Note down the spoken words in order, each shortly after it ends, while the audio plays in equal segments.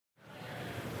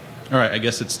All right, I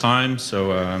guess it's time.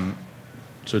 So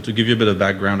to give you a bit of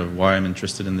background of why I'm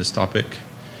interested in this topic,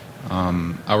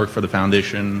 I work for the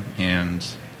foundation and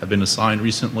have been assigned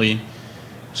recently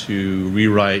to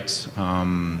rewrite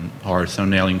our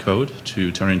thumbnailing code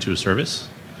to turn it into a service.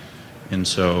 And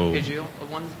so... Hey, Jill,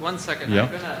 one second. Yeah.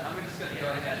 I'm just going to go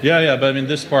ahead. Yeah, but I mean,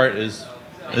 this part is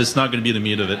not going to be the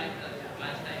meat of it.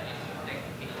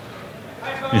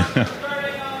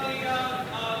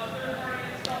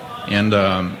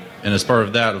 Yeah. And as part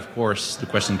of that, of course, the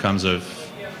question comes of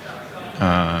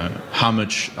how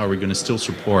much are we going to still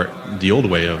support the old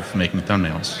way of making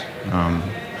thumbnails?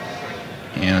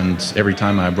 And every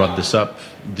time I brought this up,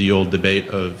 the old debate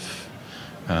of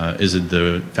is it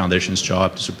the foundation's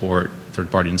job to support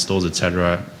third-party installs,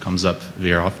 etc., comes up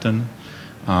very often.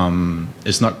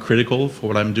 It's not critical for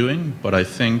what I'm doing, but I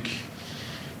think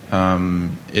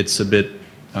it's a bit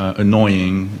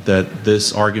annoying that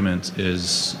this argument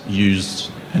is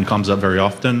used and comes up very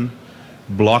often,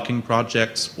 blocking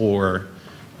projects or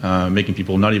making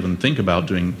people not even think about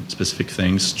doing specific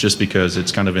things just because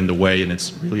it's kind of in the way and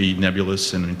it's really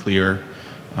nebulous and unclear,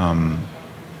 and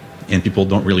people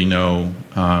don't really know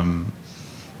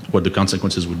what the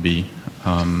consequences would be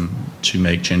to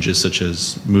make changes such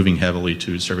as moving heavily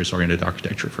to service-oriented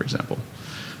architecture, for example,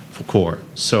 for core.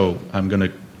 So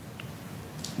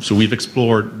we've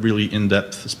explored really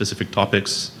in-depth specific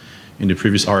topics in the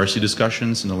previous RRC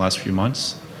discussions in the last few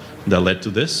months that led to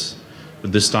this.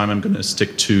 But this time I'm going to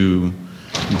stick to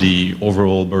the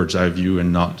overall bird's eye view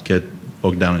and not get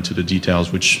bogged down into the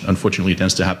details, which unfortunately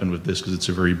tends to happen with this because it's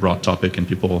a very broad topic and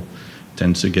people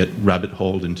tend to get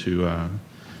rabbit-holed into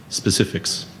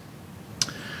specifics.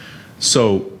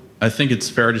 So I think it's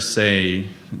fair to say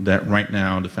that right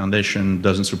now the foundation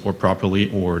doesn't support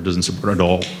properly or doesn't support at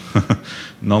all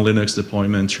non-Linux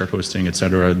deployment, shared hosting,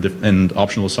 etc., and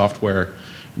optional software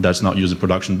that's not used in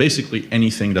production. Basically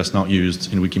anything that's not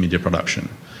used in Wikimedia production.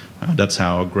 That's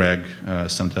how Greg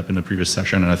summed it up in the previous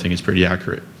session, and I think it's pretty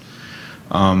accurate.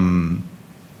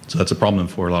 So that's a problem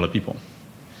for a lot of people.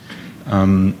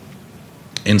 And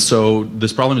so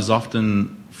this problem is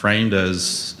often framed as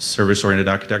service-oriented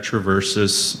architecture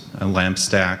versus a LAMP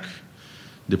stack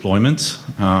deployment,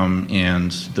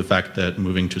 and the fact that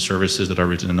moving to services that are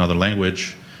written in another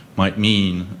language might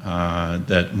mean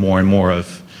that more and more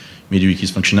of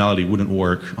MediaWiki's functionality wouldn't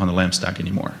work on the LAMP stack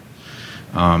anymore.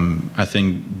 I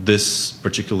think this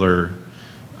particular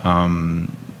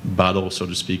battle, so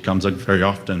to speak, comes up very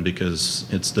often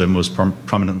because it's the most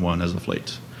prominent one as of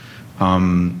late.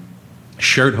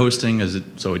 Shared hosting,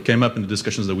 so it came up in the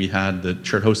discussions that we had that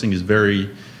shared hosting is very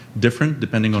different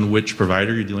depending on which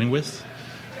provider you're dealing with.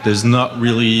 There's not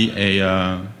really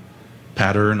a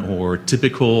pattern or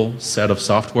typical set of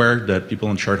software that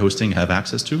people in shared hosting have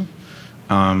access to.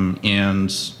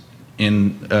 And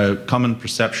in a common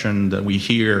perception that we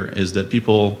hear is that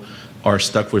people are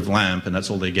stuck with LAMP and that's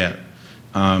all they get.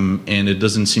 And it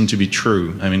doesn't seem to be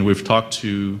true. I mean, we've talked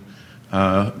to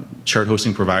shared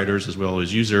hosting providers as well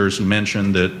as users who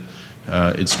mentioned that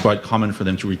it's quite common for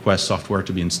them to request software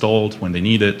to be installed when they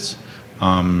need it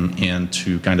and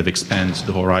to kind of expand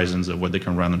the horizons of what they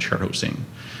can run on shared hosting.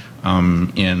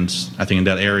 And I think in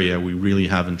that area, we really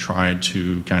haven't tried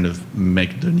to kind of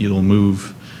make the needle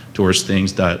move towards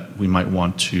things that we might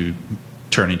want to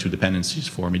turn into dependencies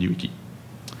for MediaWiki.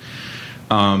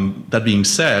 That being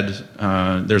said,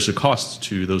 there's a cost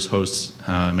to those hosts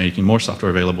making more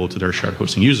software available to their shared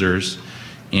hosting users,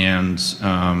 and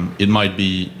it might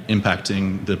be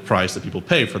impacting the price that people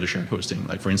pay for the shared hosting.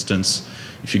 Like for instance,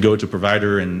 if you go to a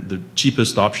provider and the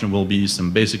cheapest option will be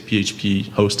some basic PHP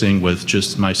hosting with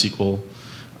just MySQL,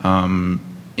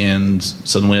 and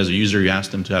suddenly as a user you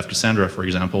ask them to have Cassandra, for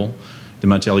example, they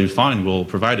might tell you, fine, we'll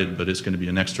provide it, but it's going to be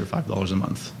an extra $5 a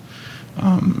month.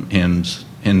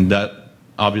 And that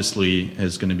obviously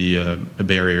is going to be a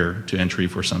barrier to entry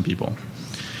for some people.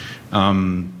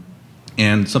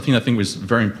 And something I think was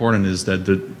very important is that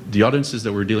the audiences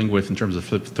that we're dealing with in terms of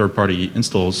third-party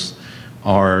installs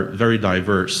are very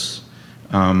diverse.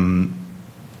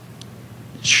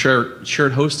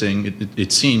 Shared hosting,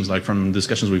 it seems like from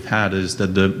discussions we've had, is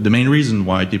that the main reason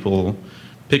why people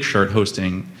pick shared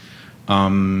hosting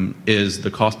is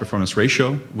the cost-performance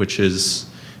ratio, which is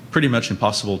pretty much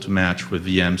impossible to match with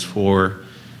VMs for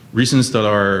reasons that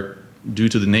are due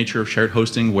to the nature of shared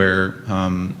hosting, where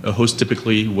a host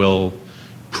typically will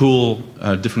pool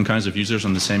different kinds of users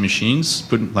on the same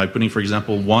machines, like putting, for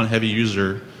example, one heavy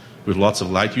user with lots of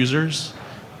light users,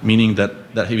 meaning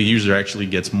that that heavy user actually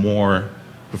gets more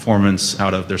performance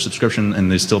out of their subscription and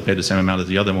they still pay the same amount as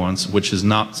the other ones, which is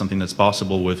not something that's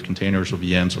possible with containers or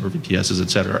VMs or VPSs,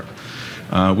 etc.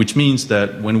 Which means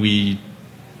that when we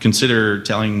consider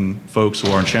telling folks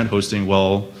who are on shared hosting,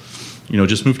 well,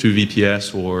 just move to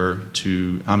VPS or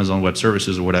to Amazon Web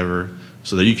Services or whatever,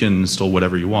 so that you can install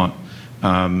whatever you want.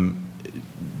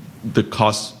 The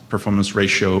cost performance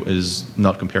ratio is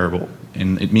not comparable,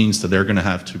 and it means that they're going to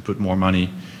have to put more money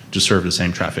to serve the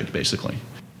same traffic, basically.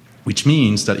 Which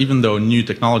means that even though new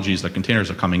technologies like containers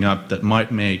are coming up that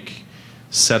might make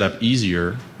setup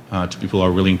easier to people who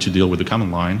are willing to deal with the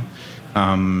command line,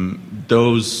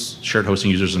 those shared hosting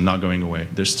users are not going away.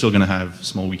 They're still going to have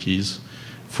small wikis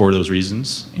for those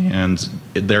reasons, and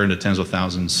they're in the tens of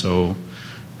thousands, so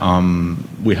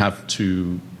we have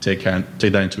to take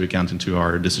that into account into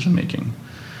our decision making.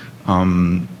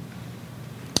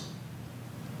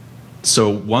 So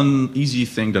one easy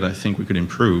thing that I think we could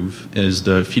improve is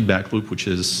the feedback loop, which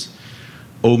is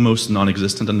almost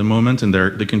non-existent at the moment, and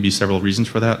there can be several reasons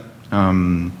for that.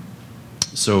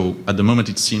 So at the moment,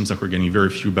 it seems like we're getting very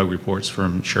few bug reports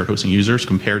from shared hosting users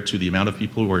compared to the amount of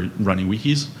people who are running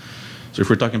wikis. So if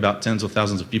we're talking about tens of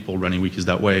thousands of people running wikis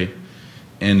that way,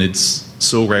 and it's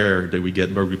so rare that we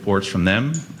get bug reports from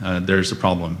them, there's a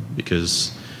problem,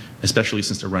 because especially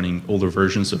since they're running older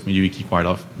versions of MediaWiki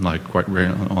quite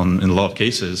rare in a lot of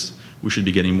cases, we should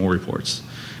be getting more reports.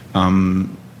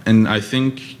 And I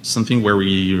think something where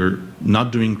we are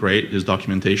not doing great is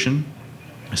documentation,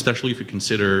 especially if you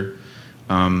consider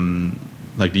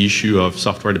like the issue of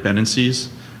software dependencies.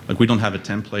 Like, we don't have a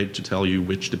template to tell you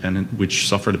which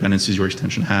software dependencies your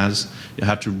extension has. You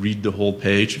have to read the whole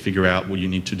page to figure out what you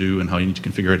need to do and how you need to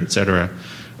configure it, etc.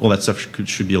 All that stuff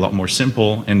should be a lot more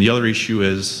simple. And the other issue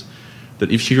is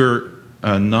that if you're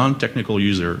a non-technical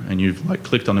user and you've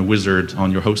clicked on a wizard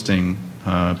on your hosting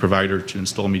provider to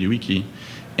install MediaWiki,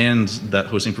 and that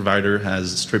hosting provider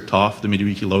has stripped off the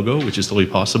MediaWiki logo, which is totally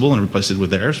possible, and replaced it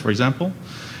with theirs, for example,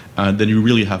 then you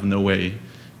really have no way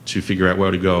to figure out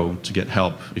where to go to get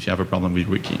help if you have a problem with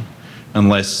Wiki,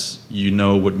 unless you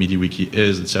know what MediaWiki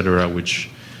is, etc., which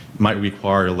might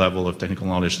require a level of technical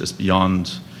knowledge that's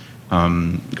beyond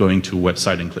going to a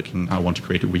website and clicking, I want to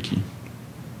create a wiki.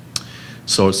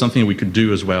 So something we could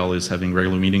do as well is having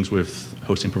regular meetings with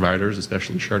hosting providers,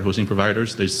 especially shared hosting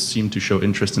providers. They seem to show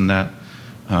interest in that.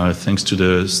 Thanks to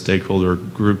the stakeholder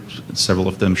group, several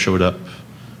of them showed up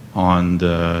on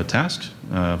the task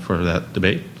for that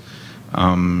debate.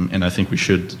 And I think we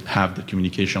should have the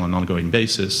communication on an ongoing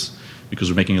basis, because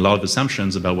we're making a lot of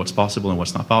assumptions about what's possible and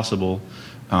what's not possible,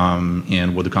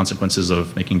 and what the consequences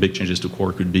of making big changes to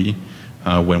core could be,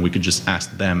 when we could just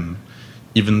ask them.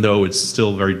 Even though it's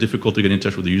still very difficult to get in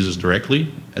touch with the users directly,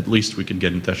 at least we can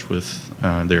get in touch with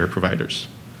their providers.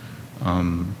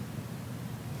 All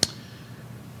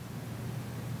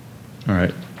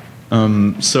right.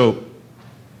 So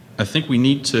I think we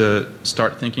need to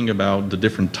start thinking about the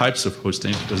different types of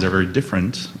hosting, because they're very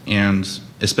different, and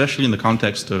especially in the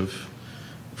context of,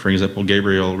 for example,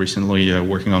 Gabriel recently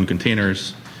working on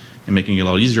containers and making it a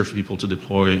lot easier for people to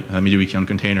deploy MediaWiki on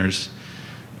containers.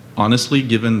 Honestly,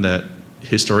 given that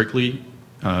historically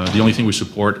the only thing we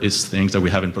support is things that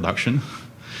we have in production,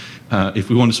 if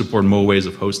we want to support more ways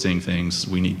of hosting things,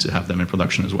 we need to have them in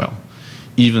production as well.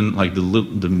 Even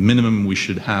the minimum we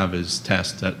should have is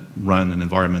tests that run an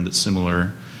environment that's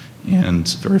similar and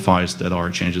verifies that our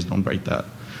changes don't break that.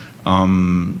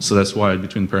 So that's why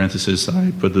between parentheses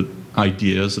I put the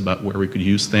ideas about where we could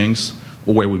use things,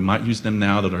 or where we might use them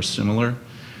now that are similar.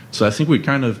 So I think we're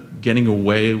kind of getting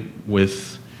away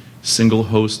with single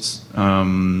hosts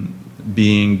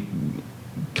being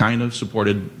kind of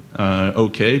supported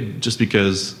okay, just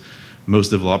because most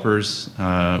developers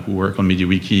who work on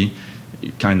MediaWiki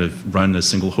kind of run a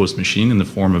single host machine in the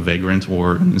form of Vagrant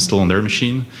or install on their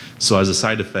machine. So as a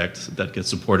side effect, that gets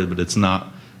supported, but it's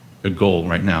not a goal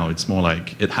right now. It's more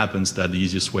like it happens that the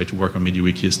easiest way to work on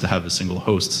MediaWiki is to have a single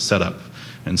host set up.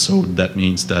 And so that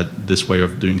means that this way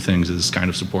of doing things is kind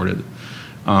of supported.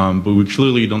 But we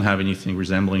clearly don't have anything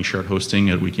resembling shared hosting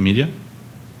at Wikimedia,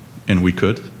 and we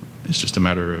could. It's just a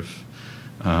matter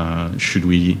of should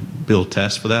we build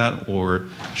tests for that, or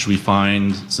should we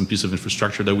find some piece of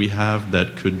infrastructure that we have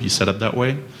that could be set up that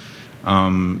way?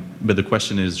 But the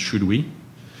question is, should we?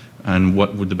 And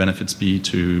what would the benefits be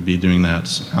to be doing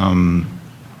that?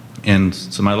 And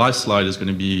so my last slide is going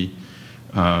to be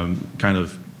kind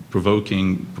of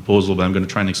provoking proposal, but I'm going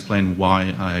to try and explain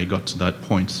why I got to that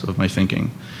point of my thinking.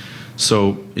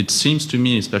 So it seems to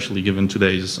me, especially given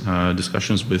today's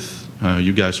discussions with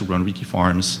you guys who run wiki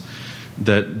farms,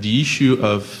 that the issue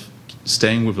of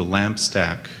staying with a LAMP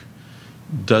stack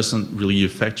doesn't really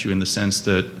affect you in the sense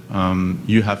that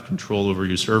you have control over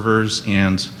your servers,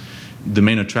 and the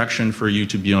main attraction for you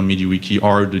to be on MediaWiki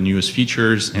are the newest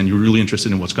features, and you're really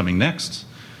interested in what's coming next.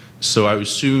 So I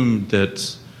assume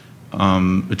that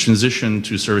a transition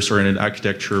to service-oriented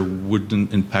architecture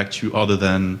wouldn't impact you other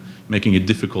than making it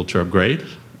difficult to upgrade.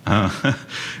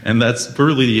 And that's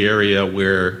probably the area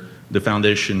where the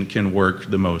foundation can work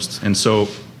the most. And so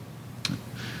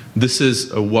this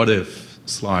is a what-if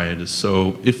slide.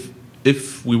 So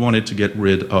if we wanted to get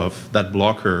rid of that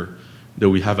blocker that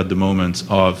we have at the moment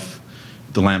of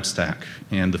the LAMP stack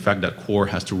and the fact that core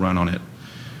has to run on it,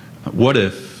 what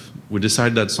if we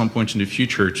decided at some point in the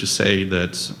future to say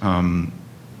that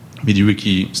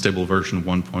MediaWiki stable version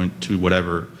 1.2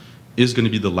 whatever is going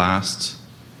to be the last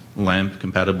LAMP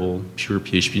compatible pure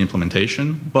PHP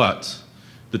implementation, but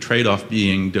the trade-off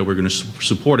being that we're going to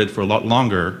support it for a lot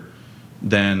longer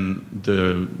than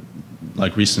the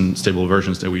recent stable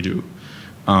versions that we do.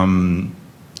 And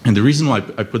the reason why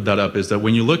I put that up is that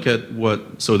when you look at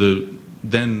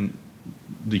then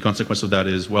the consequence of that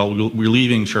is, well, we're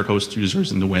leaving shared host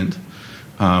users in the wind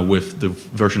with the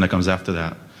version that comes after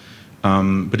that.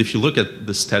 But if you look at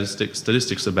the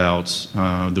statistics about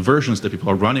the versions that people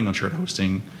are running on shared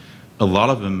hosting, a lot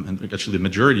of them, and actually the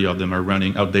majority of them, are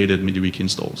running outdated MediaWiki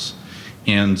installs.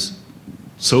 And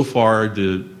so far,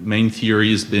 the main theory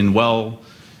has been, well,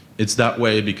 it's that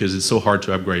way because it's so hard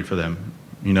to upgrade for them.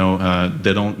 You know,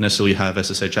 they don't necessarily have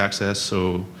SSH access,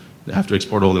 so they have to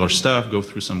export all their stuff, go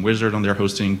through some wizard on their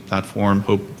hosting platform,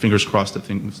 hope, fingers crossed that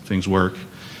things work,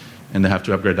 and they have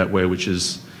to upgrade that way, which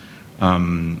is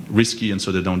risky, and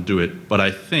so they don't do it. But I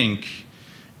think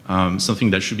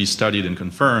something that should be studied and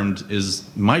confirmed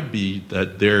might be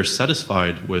that they're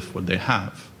satisfied with what they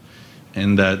have,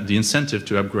 and that the incentive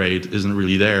to upgrade isn't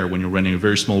really there when you're running a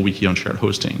very small wiki on shared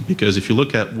hosting. Because if you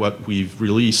look at what we've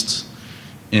released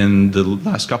in the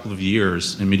last couple of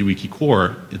years in MediaWiki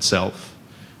core itself,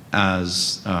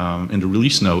 as in the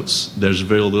release notes, there's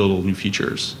very little new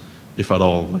features, if at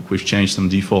all. Like, we've changed some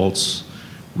defaults,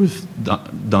 we've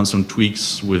done some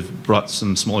tweaks, we've brought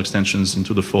some small extensions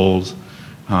into the fold.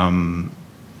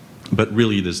 But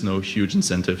really, there's no huge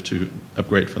incentive to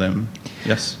upgrade for them.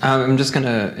 Yes? I'm just going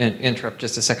to interrupt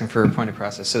just a second for a point of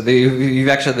process. So you've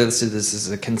actually listed this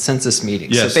as a consensus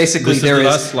meeting. Yes, so basically,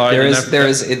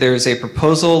 there is a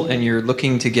proposal, and you're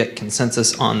looking to get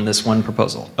consensus on this one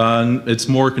proposal. It's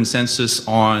more consensus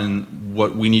on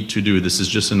what we need to do. This is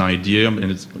just an idea,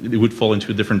 and it would fall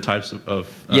into different types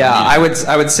of yeah, I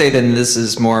would say then this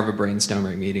is more of a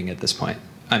brainstorming meeting at this point.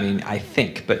 I mean, I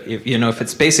think, but if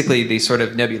it's basically the sort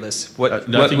of nebulous,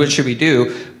 what should we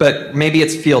do? But maybe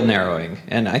it's field narrowing,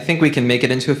 and I think we can make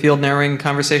it into a field narrowing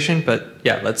conversation. But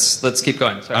yeah, let's keep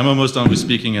going. Sorry. I'm almost done with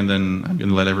speaking, and then I'm going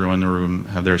to let everyone in the room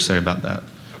have their say about that.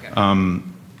 Okay.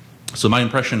 So my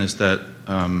impression is that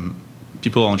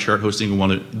people on shared hosting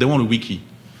want a wiki.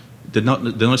 They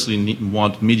don't necessarily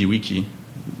want MediaWiki.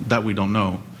 That we don't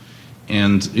know.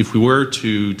 And if we were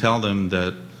to tell them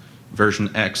that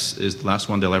version X is the last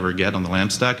one they'll ever get on the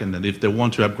LAMP stack, and that if they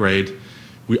want to upgrade,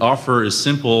 we offer as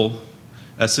simple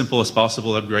as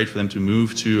possible upgrade for them to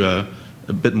move to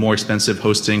a bit more expensive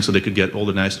hosting so they could get all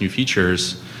the nice new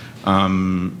features,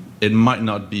 it might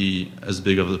not be as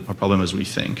big of a problem as we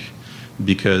think,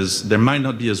 because they might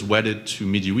not be as wedded to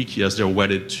MediaWiki as they're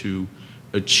wedded to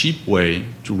a cheap way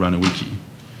to run a wiki.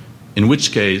 In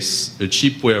which case, a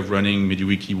cheap way of running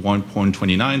MediaWiki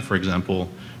 1.29, for example,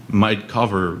 might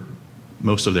cover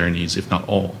most of their needs, if not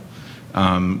all,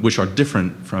 which are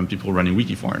different from people running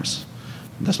wiki farms.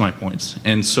 That's my point.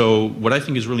 And so what I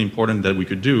think is really important that we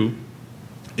could do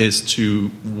is to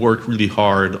work really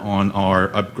hard on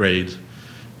our upgrade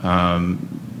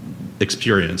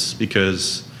experience,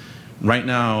 because right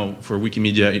now for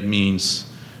Wikimedia it means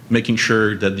making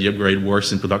sure that the upgrade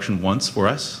works in production once for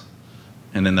us,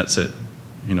 and then that's it.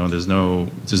 You know, there's no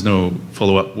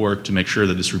follow-up work to make sure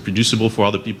that it's reproducible for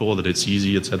other people, that it's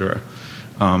easy, etc.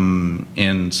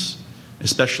 And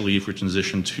especially if we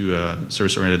transition to a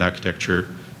service-oriented architecture,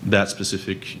 that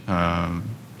specific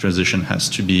transition has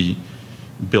to be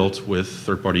built with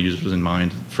third-party users in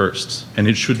mind first, and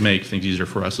it should make things easier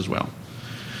for us as well.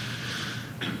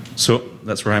 So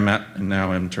that's where I'm at, and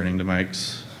now I'm turning the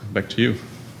mics back to you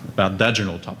about that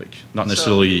general topic, not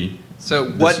necessarily.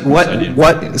 So what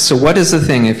is the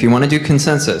thing? If you want to do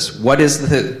consensus,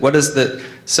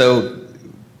 so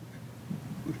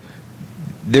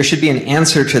there should be an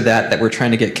answer to that we're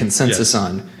trying to get consensus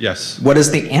on. Yes. What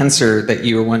is the answer that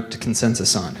you want to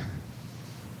consensus on?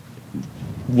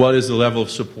 What is the level of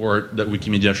support that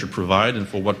Wikimedia should provide, and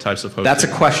for what types of hosting? That's a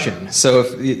question. So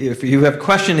if you have a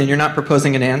question and you're not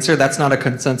proposing an answer, that's not a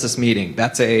consensus meeting.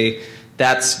 That's basically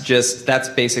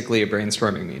a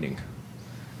brainstorming meeting.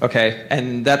 Okay,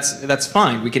 and that's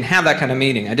fine. We can have that kind of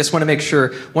meeting. I just want to make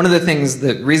sure. One of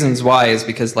the reasons why is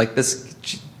because this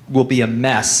will be a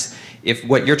mess if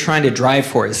what you're trying to drive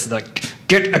for is like,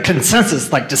 get a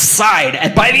consensus, like decide,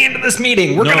 and by the end of this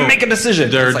meeting, we're going to make a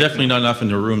decision. There are definitely not enough in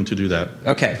the room to do that.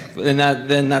 Okay, and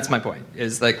then that's my point,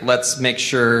 is like, let's make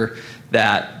sure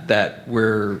that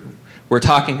we're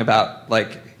talking about,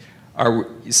 like,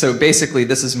 so basically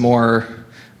this is more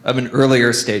of an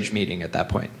earlier stage meeting at that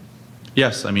point.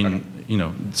 Yes, I mean, you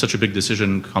know, such a big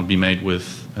decision can't be made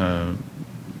with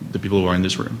the people who are in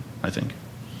this room, I think.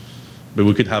 But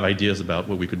we could have ideas about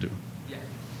what we could do. Yeah.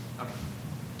 Okay.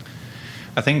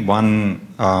 I think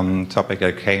one topic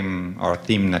that came, or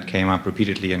theme that came up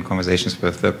repeatedly in conversations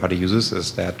with third-party users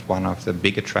is that one of the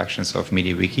big attractions of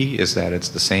MediaWiki is that it's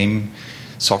the same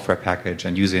software package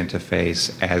and user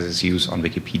interface as is used on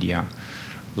Wikipedia.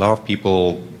 A lot of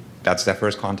people, that's their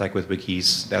first contact with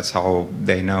wikis, that's how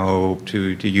they know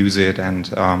to use it, and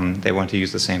they want to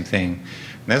use the same thing.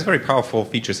 And there's very powerful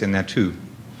features in there too.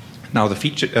 Now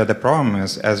the problem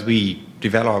is, as we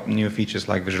develop new features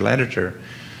like Visual Editor,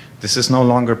 this is no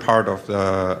longer part of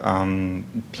the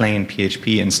plain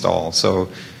PHP install. So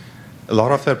a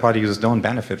lot of third-party users don't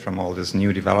benefit from all this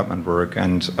new development work,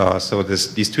 and so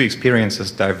these two experiences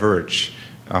diverge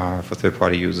for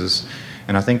third-party users.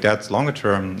 And I think that's longer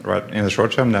term. Right, in the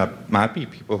short term, that might be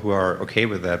people who are okay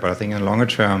with that, but I think in the longer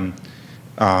term,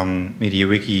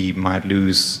 MediaWiki might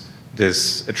lose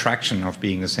this attraction of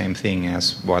being the same thing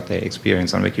as what they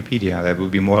experience on Wikipedia. There will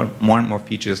be more and more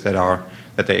features that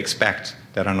they expect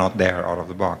that are not there out of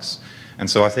the box. And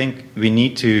so I think we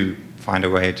need to find a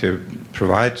way to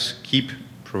keep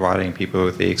providing people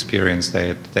with the experience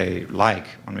that they like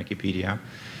on Wikipedia,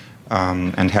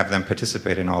 and have them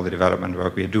participate in all the development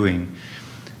work we are doing.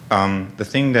 The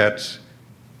thing that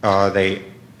a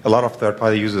lot of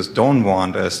third-party users don't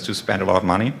want is to spend a lot of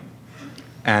money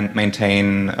and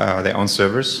maintain their own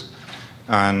servers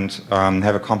and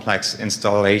have a complex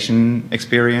installation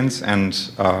experience, and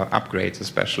upgrades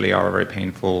especially are a very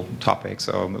painful topic.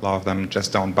 So a lot of them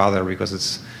just don't bother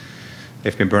because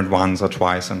they've been burned once or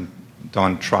twice and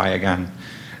don't try again.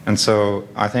 And so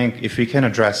I think if we can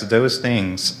address those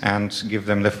things and give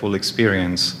them the full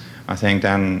experience, I think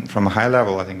then from a high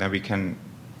level, I think that we can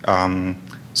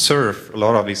serve a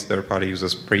lot of these third-party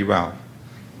users pretty well.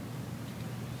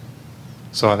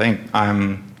 So I think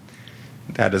count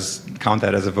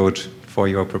that as a vote for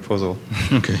your proposal.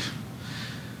 Okay.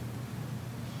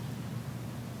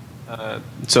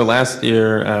 So last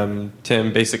year,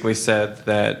 Tim basically said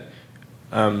that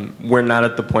we're not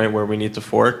at the point where we need to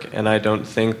fork, and I don't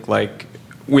think, like,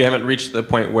 we haven't reached the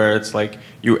point where it's like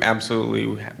we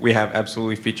have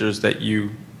absolutely features that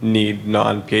you need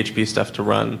non-PHP stuff to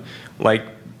run. Like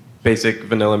basic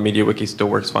vanilla MediaWiki still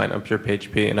works fine on pure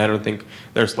PHP, and I don't think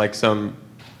there's like some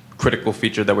critical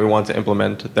feature that we want to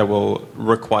implement that will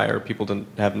require people to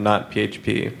have not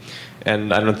PHP.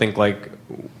 And I don't think, like,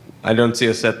 I don't see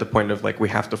us at the point of like we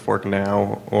have to fork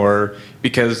now, or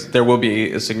because there will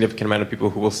be a significant amount of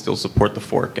people who will still support the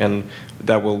fork, and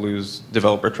that will lose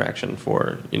developer traction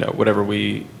for, you know, whatever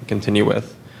we continue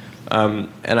with. And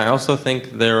I also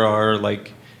think there are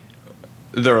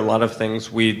a lot of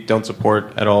things we don't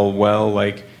support at all well,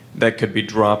 like that could be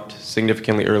dropped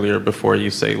significantly earlier before you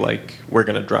say like we're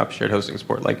going to drop shared hosting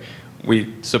support. Like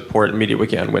we support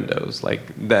MediaWiki on Windows, like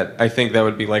that. I think that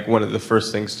would be like one of the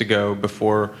first things to go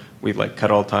before we like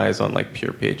cut all ties on like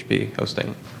pure PHP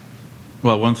hosting.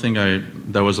 Well, one thing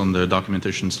that was on the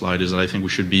documentation slide is that I think we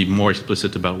should be more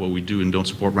explicit about what we do and don't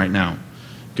support right now.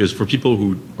 Because for people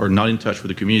who are not in touch with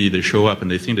the community, they show up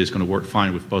and they think that it's going to work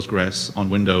fine with Postgres on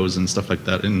Windows and stuff like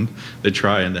that, and they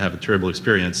try and they have a terrible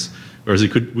experience. Whereas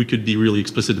we could be really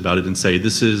explicit about it and say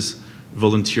this is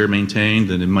volunteer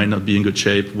maintained, and it might not be in good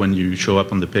shape when you show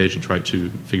up on the page and try to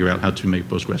figure out how to make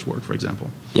Postgres work, for example.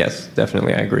 Yes,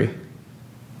 definitely, I agree.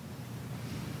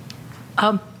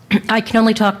 I can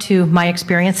only talk to my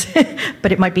experience,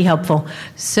 but it might be helpful.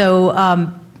 So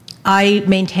I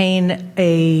maintain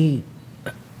a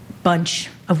bunch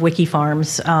of wiki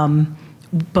farms,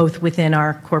 both within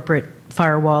our corporate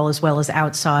firewall as well as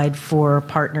outside, for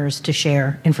partners to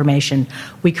share information.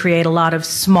 We create a lot of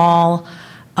small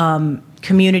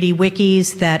community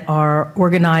wikis that are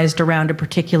organized around a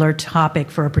particular topic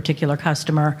for a particular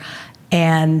customer.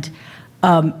 And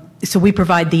so we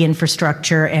provide the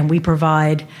infrastructure, and we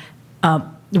provide,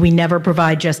 we never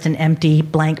provide just an empty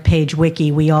blank page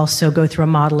wiki. We also go through a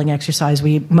modeling exercise.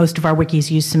 Most of our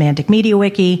wikis use semantic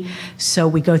MediaWiki, so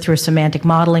we go through a semantic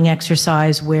modeling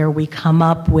exercise where we come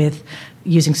up with,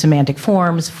 using semantic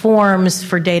forms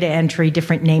for data entry,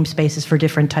 different namespaces for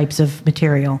different types of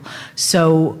material.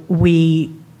 So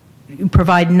we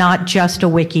provide not just a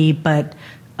wiki, but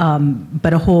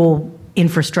a whole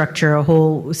infrastructure,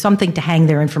 something to hang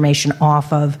their information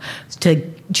off of to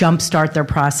jumpstart their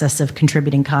process of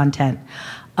contributing content.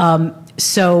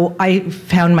 So I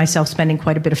found myself spending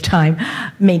quite a bit of time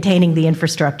maintaining the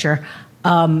infrastructure.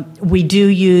 We do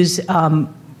use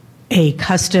a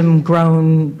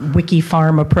custom-grown wiki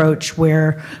farm approach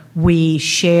where we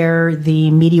share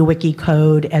the MediaWiki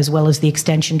code as well as the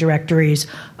extension directories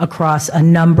across a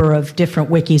number of different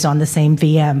wikis on the same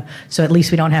VM. So at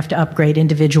least we don't have to upgrade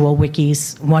individual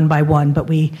wikis one by one. But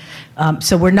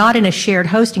so we're not in a shared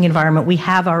hosting environment. We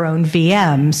have our own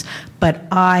VMs, but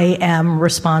I am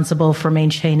responsible for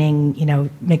maintaining,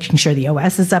 making sure the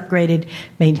OS is upgraded,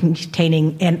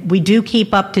 and we do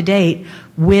keep up to date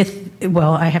with,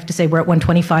 well, I have to say we're at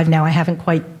 125 now. I haven't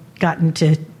quite gotten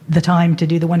to the time to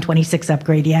do the 126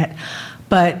 upgrade yet.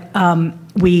 But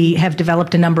we have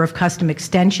developed a number of custom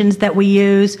extensions that we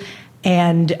use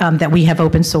and that we have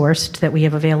open sourced, that we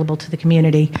have available to the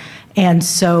community. And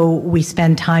so we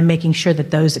spend time making sure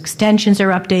that those extensions are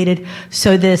updated.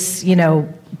 So this,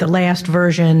 the last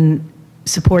version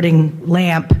supporting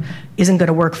LAMP isn't going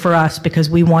to work for us because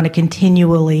we want to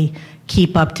continually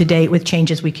keep up to date with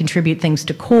changes. We contribute things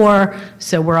to core,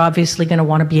 so we're obviously going to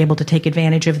want to be able to take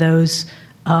advantage of those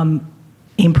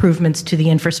improvements to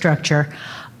the infrastructure.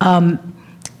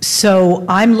 So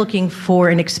I'm looking for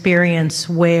an experience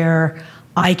where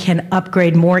I can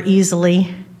upgrade more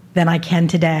easily than I can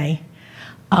today.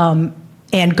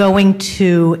 And going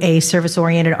to a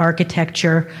service-oriented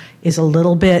architecture is a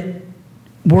little bit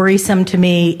worrisome to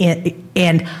me,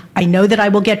 and I know that I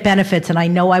will get benefits and I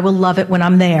know I will love it when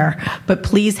I'm there, but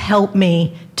please help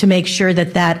me to make sure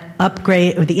that that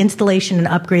upgrade or the installation and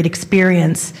upgrade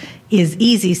experience is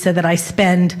easy so that I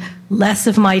spend less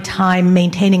of my time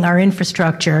maintaining our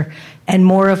infrastructure and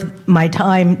more of my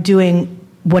time doing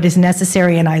what is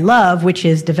necessary and I love, which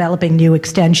is developing new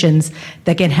extensions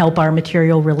that can help our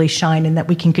material really shine and that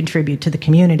we can contribute to the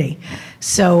community.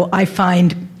 So I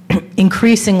find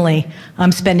increasingly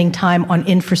I'm spending time on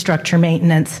infrastructure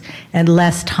maintenance and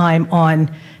less time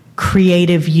on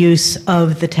creative use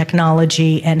of the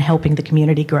technology and helping the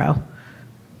community grow.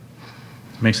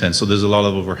 Makes sense. So there's a lot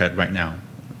of overhead right now.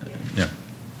 Yeah.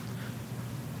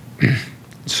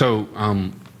 So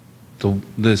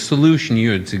the solution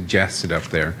you had suggested up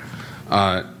there,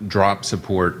 drop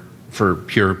support for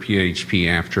pure PHP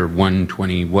after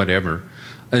 120 whatever,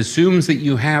 assumes that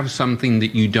you have something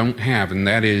that you don't have, and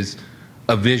that is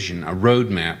a vision, a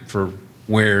roadmap for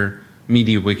where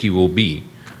MediaWiki will be.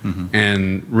 Mm-hmm.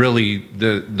 And really,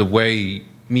 the way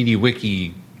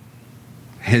MediaWiki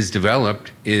has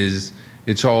developed is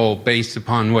it's all based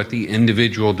upon what the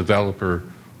individual developer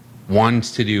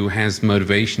wants to do, has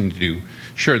motivation to do.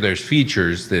 Sure, there's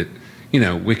features that,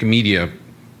 Wikimedia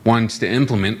wants to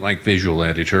implement, like Visual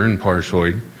Editor and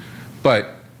Parsoid,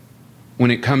 but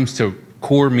when it comes to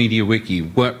core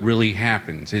MediaWiki, what really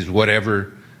happens is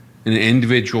whatever an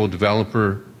individual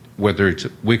developer, whether it's a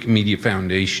Wikimedia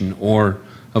Foundation or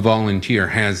a volunteer,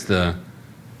 has the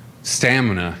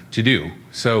stamina to do.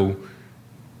 So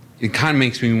it kind of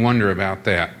makes me wonder about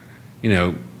that.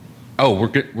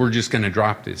 We're just going to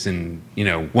drop this in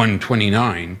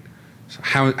 129. So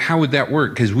how would that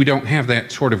work? Because we don't have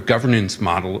that sort of governance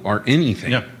model or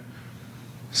anything. Yeah.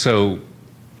 So,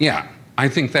 yeah. I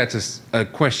think that's a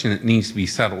question that needs to be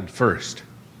settled first.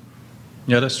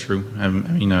 Yeah, that's true.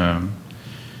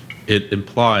 It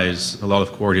implies a lot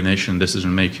of coordination,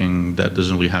 decision-making that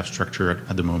doesn't really have structure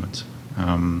at the moment.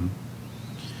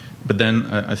 But then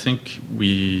I think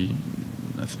it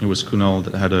was Kunal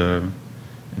that had an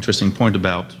interesting point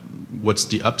about what's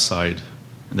the upside,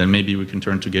 and then maybe we can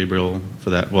turn to Gabriel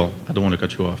for that. Well, I don't want to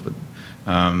cut you off, but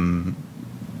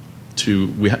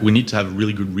we need to have a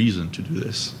really good reason to do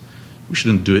this. We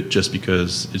shouldn't do it just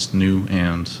because it's new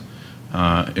and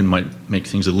it might make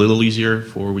things a little easier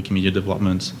for Wikimedia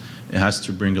development. It has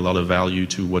to bring a lot of value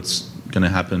to what's going to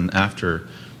happen after.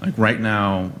 Like right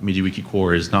now, MediaWiki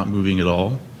Core is not moving at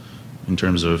all in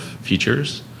terms of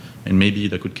features, and maybe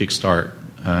that could kickstart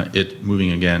it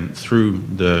moving again through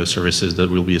the services that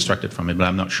will be extracted from it, but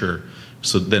I'm not sure.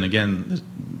 So then again,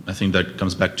 I think that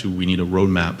comes back to we need a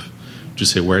roadmap to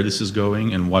say where this is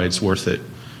going and why it's worth it.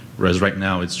 Whereas right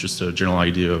now, it's just a general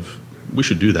idea of we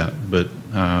should do that, but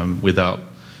without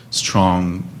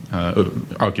strong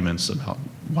arguments about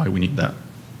why we need that.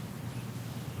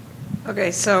 Okay,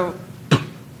 so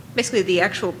basically the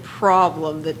actual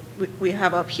problem that we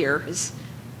have up here is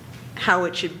how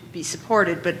it should be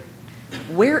supported, but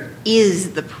where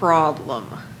is the problem?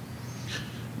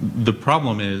 The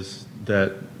problem is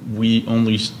that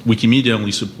Wikimedia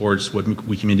only supports what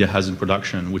Wikimedia has in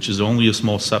production, which is only a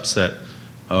small subset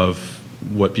of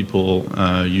what people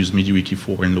use MediaWiki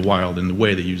for in the wild and the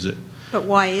way they use it. But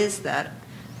why is that?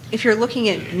 If you're looking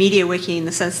at MediaWiki in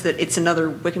the sense that it's another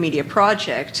Wikimedia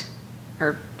project,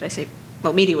 or did I say,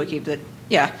 well, MediaWiki, but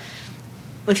yeah.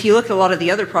 If you look at a lot of the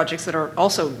other projects that are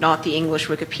also not the English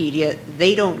Wikipedia,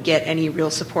 they don't get any real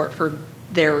support for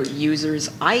their users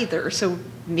either. So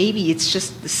maybe it's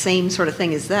just the same sort of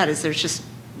thing as that, is there's just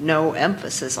no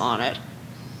emphasis on it.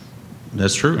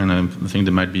 That's true, and I think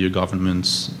there might be a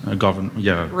governance no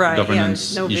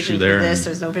issue vision there. for this,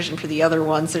 there's no vision for the other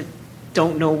ones that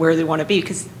don't know where they want to be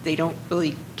because they don't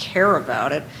really care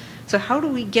about it. So how do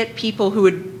we get people who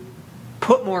would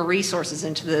put more resources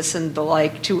into this and the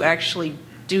like to actually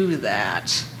do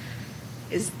that?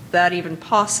 Is that even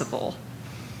possible?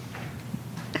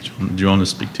 Do you want to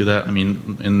speak to that? I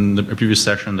mean, in the previous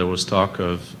session, there was talk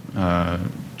of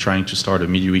trying to start a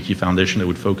MediaWiki foundation that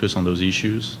would focus on those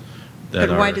issues. But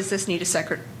why does this need a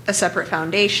separate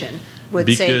foundation?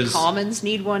 Would say Commons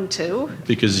need one too?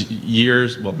 Because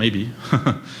maybe,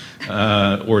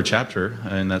 or a chapter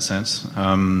in that sense.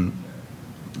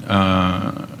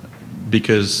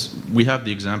 Because we have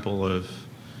the example of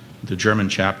the German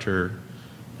chapter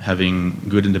having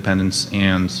good independence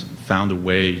and found a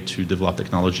way to develop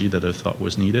technology that I thought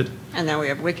was needed. And now we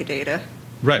have Wikidata.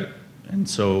 Right. And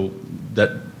so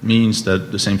that means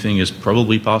that the same thing is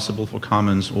probably possible for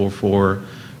Commons or for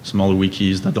smaller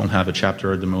wikis that don't have a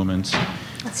chapter at the moment.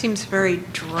 That seems very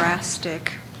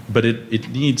drastic. But it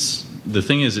needs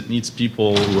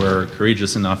people who are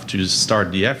courageous enough to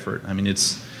start the effort. I mean,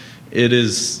 it's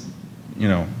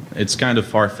kind of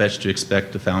far-fetched to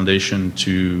expect the foundation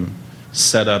to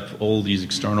set up all these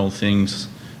external things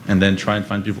and then try and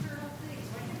find people.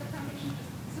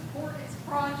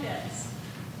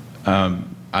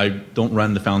 I don't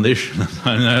run the foundation.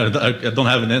 I don't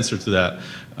have an answer to that.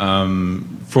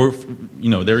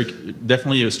 There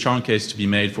definitely a strong case to be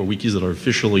made for wikis that are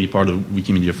officially part of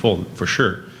Wikimedia fold, for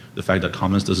sure. The fact that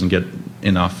Commons doesn't get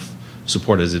enough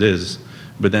support as it is.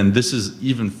 But then this is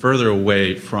even further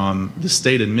away from the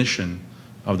stated mission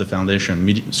of the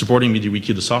foundation. Supporting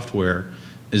MediaWiki, the software,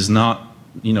 is not,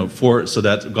 so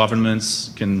that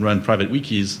governments can run private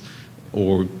wikis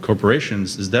or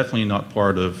corporations is definitely not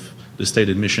part of the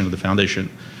stated mission of the foundation.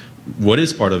 What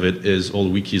is part of it is all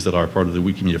the wikis that are part of the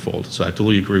Wikimedia fold. So I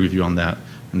totally agree with you on that,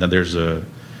 and that there's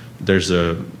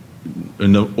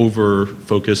an over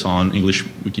focus on English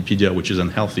Wikipedia, which is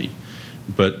unhealthy.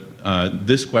 But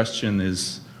this question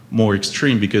is more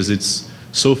extreme because it's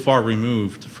so far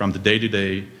removed from the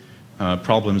day-to-day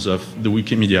problems of the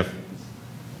Wikimedia.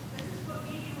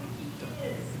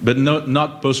 But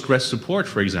not Postgres support,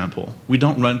 for example. We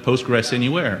don't run Postgres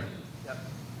anywhere.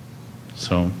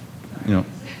 So,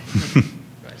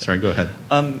 Sorry, go ahead.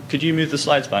 Could you move the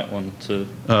slides back one to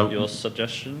your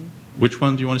suggestion? Which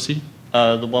one do you want to see?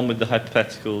 The one with the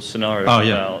hypothetical scenario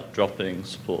about dropping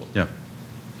support. Yeah.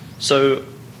 So,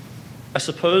 I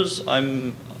suppose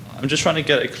I'm just trying to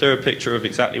get a clearer picture of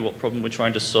exactly what problem we're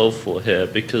trying to solve for here,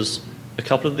 because a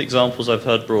couple of the examples I've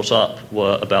heard brought up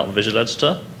were about Visual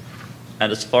Editor,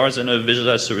 and as far as I know, Visual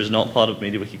Editor is not part of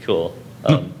MediaWiki Core.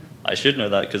 I should know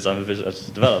that because I'm a Visual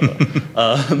Editor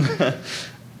developer.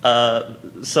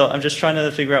 So I'm just trying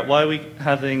to figure out why are we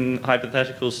having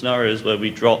hypothetical scenarios where we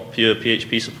drop pure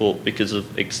PHP support because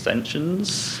of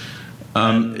extensions?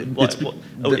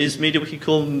 Is MediaWiki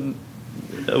Core?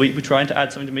 Are we trying to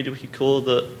add something to MediaWiki Core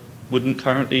that wouldn't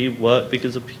currently work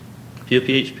because of pure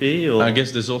PHP? Or? I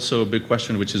guess there's also a big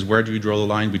question, which is where do you draw the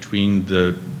line between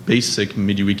the basic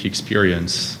MediaWiki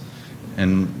experience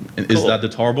and is that the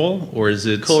tarball, or is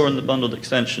it Core and the bundled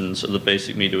extensions of the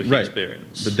basic MediaWiki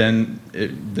experience? But then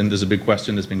there's a big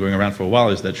question that's been going around for a while: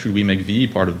 is that should we make VE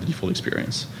part of the default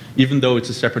experience, even though it's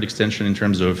a separate extension in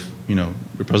terms of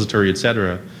repository,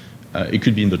 etc. It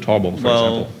could be in the tarball, for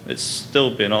example. Well, it'd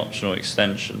still be an optional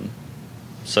extension,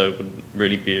 so it wouldn't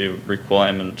really be a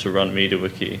requirement to run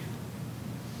MediaWiki.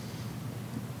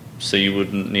 So you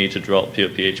wouldn't need to drop pure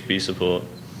PHP support.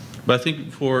 But I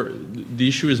think the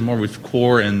issue is more with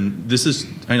core, and this is,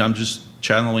 I'm just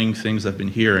channeling things I've been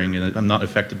hearing, and I'm not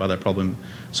affected by that problem,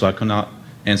 so I cannot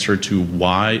answer to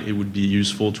why it would be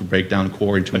useful to break down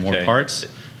core into more parts.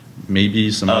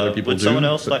 Maybe some other people do. Would someone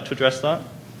else like to address that?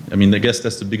 I mean, I guess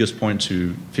that's the biggest point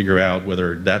to figure out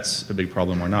whether that's a big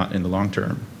problem or not in the long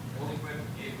term.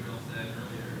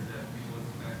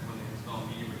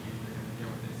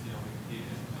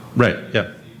 Right,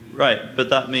 yeah. Right, but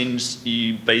that means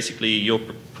you're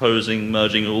proposing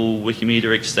merging all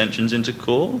Wikimedia extensions into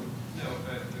core? No,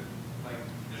 but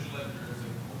Visual Editor is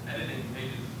editing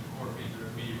pages is the core feature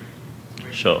of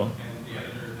MediaWiki. Sure. And the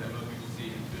editor that most people see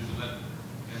is Visual Editor.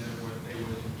 And therefore, they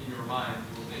would, in your mind,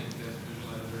 you will think that Visual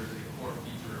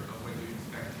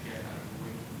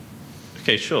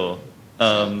Okay, sure.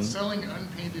 Selling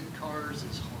unpainted cars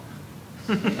is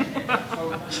hard.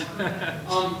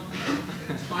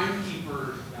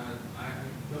 Timekeeper, I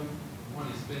don't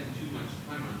want to spend too much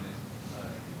time on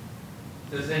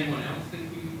this. Does anyone else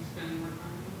think we need to spend more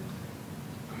time on this?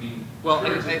 I mean, well,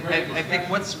 I think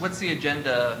what's the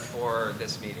agenda for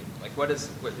this meeting? Like, what is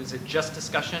it just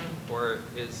discussion, or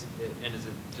is it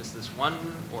just this one,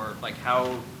 or like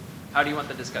how do you want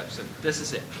the discussion? So this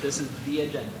is it. This is the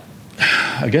agenda.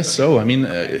 I guess so. I mean,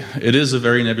 it is a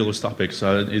very nebulous topic,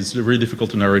 so it's really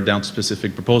difficult to narrow it down to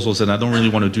specific proposals, and I don't really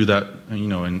want to do that,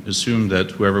 and assume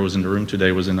that whoever was in the room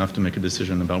today was enough to make a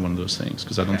decision about one of those things,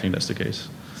 because I don't think that's the case.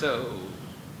 So,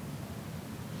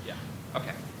 yeah,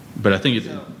 okay. But I think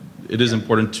it is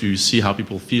important to see how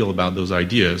people feel about those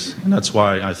ideas, and that's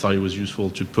why I thought it was useful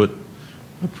to put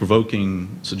a provoking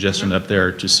suggestion up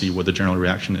there to see what the general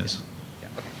reaction is. Yeah,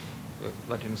 okay.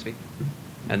 Let him speak.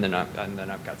 And then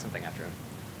I've got something after him.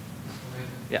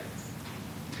 Yeah.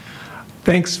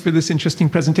 Thanks for this interesting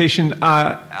presentation.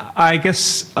 I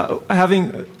guess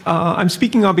I'm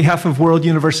speaking on behalf of World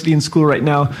University and School right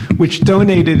now, which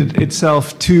donated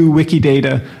itself to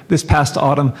Wikidata this past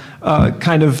autumn,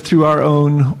 kind of through our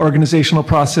own organizational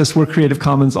process. We're Creative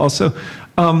Commons also.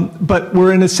 But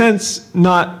we're in a sense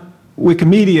not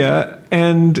Wikimedia,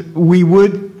 and we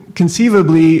would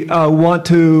conceivably want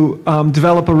to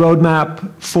develop a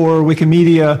roadmap for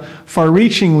Wikimedia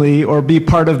far-reachingly, or be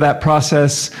part of that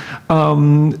process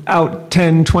out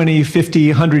 10, 20, 50,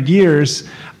 100 years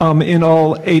in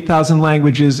all 8,000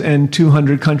 languages and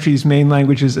 200 countries' main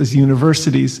languages as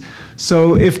universities.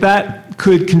 So if that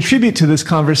could contribute to this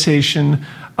conversation,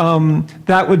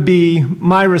 that would be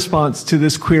my response to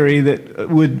this query that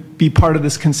would be part of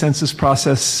this consensus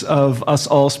process of us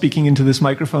all speaking into this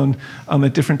microphone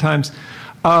at different times.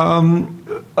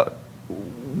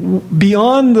 We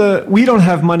don't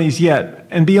have monies yet,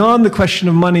 and beyond the question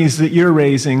of monies that you're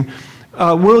raising,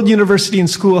 World University and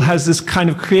School has this kind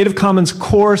of Creative Commons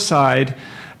core side,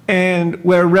 and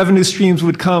where revenue streams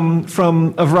would come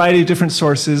from a variety of different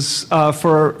sources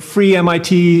for free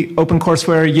MIT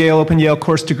OpenCourseWare, Yale OpenYale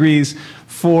course degrees,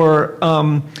 for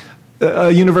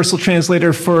a universal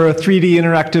translator for a 3D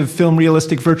interactive film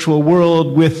realistic virtual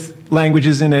world with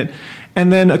languages in it,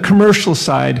 and then a commercial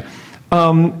side.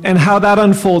 And how that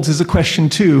unfolds is a question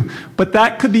too. But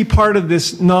that could be part of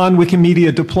this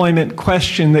non-Wikimedia deployment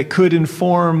question that could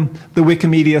inform the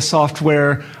Wikimedia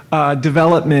software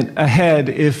development ahead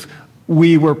if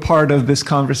we were part of this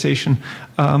conversation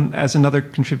as another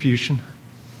contribution.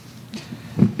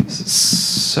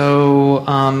 So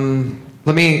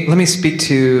let me speak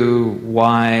to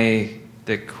why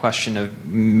the question of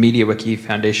MediaWiki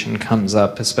Foundation comes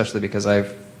up, especially because I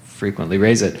frequently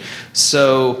raise it.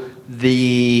 So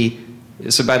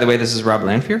by the way, this is Rob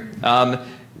Lanfear.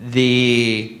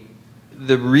 The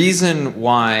reason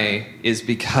why is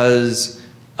because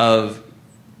of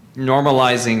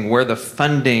normalizing where the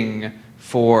funding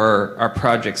for our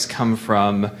projects come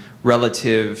from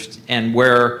relative, and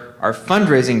where our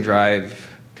fundraising drive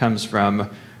comes from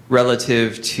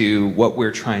relative to what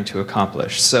we're trying to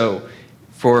accomplish. So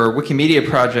for Wikimedia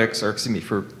projects, or excuse me,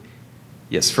 for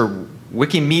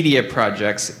Wikimedia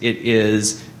projects, it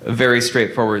is a very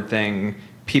straightforward thing.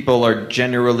 People are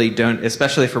generally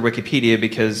especially for Wikipedia,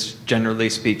 because generally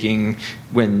speaking,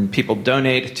 when people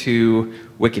donate to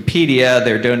Wikipedia,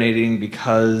 they're donating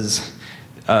because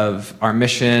of our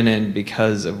mission and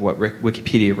because of what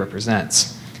Wikipedia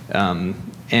represents.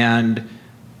 And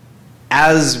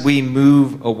as we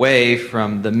move away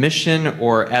from the mission,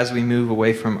 or as we move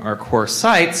away from our core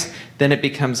sites, then it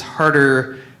becomes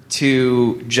harder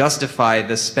to justify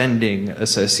the spending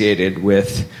associated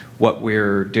with what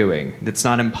we're doing. It's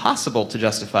not impossible to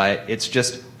justify it, it's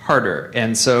just harder.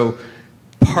 And so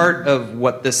part of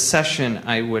what this session,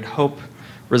 I would hope,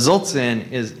 results in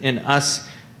is in us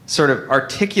sort of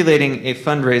articulating a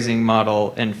fundraising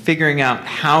model and figuring out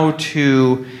how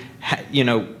to,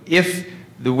 if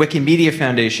the Wikimedia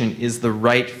Foundation is the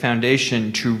right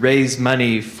foundation to raise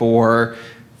money for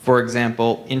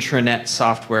example, intranet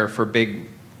software for big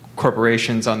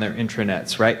corporations on their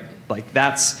intranets, right? Like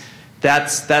that's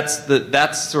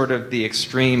sort of the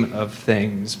extreme of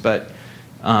things, but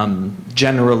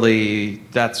generally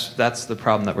that's the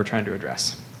problem that we're trying to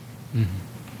address. Mm-hmm.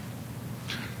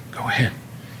 Go ahead.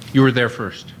 You were there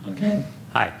first. Okay.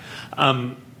 Hi.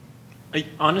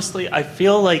 Honestly, I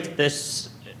feel like this,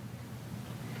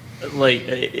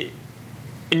 it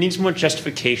needs more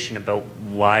justification about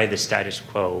why the status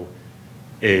quo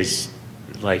is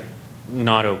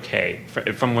not okay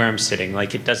from where I'm sitting.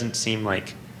 Like, it doesn't seem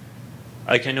like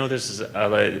like I know this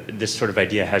sort of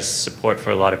idea has support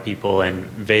for a lot of people, and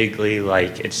vaguely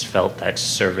like it's felt that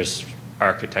service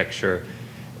architecture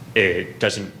it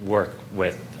doesn't work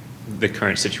with the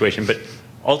current situation. But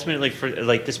ultimately, for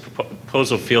like this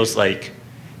proposal feels like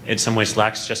in some ways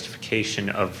lacks justification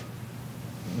of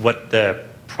what the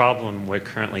problem we're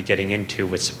currently getting into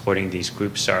with supporting these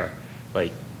groups are.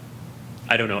 Like,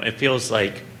 I don't know, it feels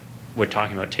like we're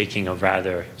talking about taking a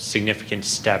rather significant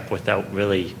step without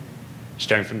really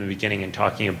starting from the beginning and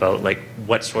talking about like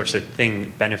what sorts of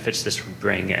benefits this would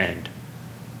bring and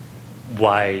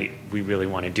why we really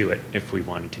want to do it if we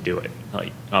wanted to do it.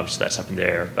 Like, obviously that's up in the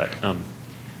air, but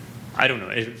I don't know,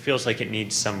 it feels like it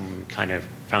needs some kind of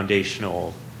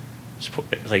foundational support,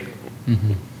 like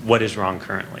what is wrong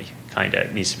currently, kind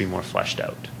of needs to be more fleshed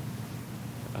out.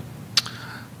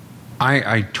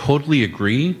 I totally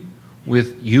agree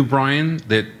with you, Brian,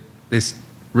 that this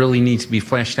really needs to be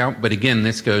fleshed out. But again,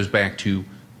 this goes back to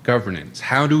governance.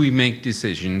 How do we make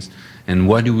decisions, and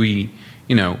what do we,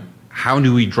 how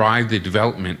do we drive the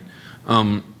development?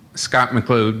 Scott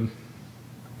McLeod,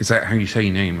 is that how you say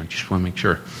your name? I just want to make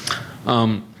sure.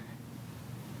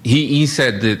 He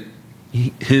said that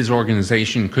his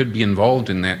organization could be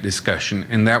involved in that discussion,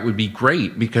 and that would be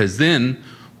great, because then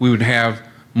we would have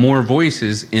more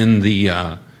voices in the,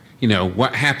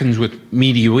 what happens with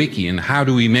MediaWiki and how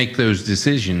do we make those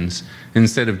decisions,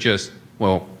 instead of just,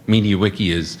 well,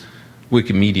 MediaWiki is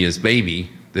Wikimedia's baby,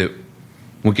 that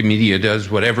Wikimedia does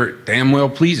whatever it damn well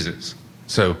pleases.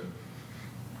 So,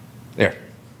 there.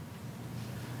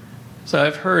 So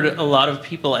I've heard a lot of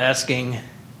people asking,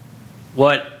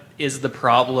 what is the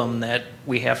problem that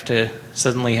we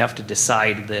suddenly have to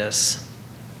decide this?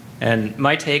 And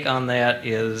my take on that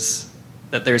is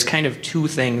that there's kind of two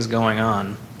things going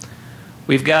on.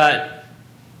 We've got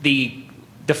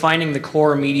defining the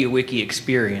core MediaWiki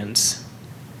experience.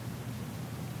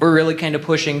 We're really kind of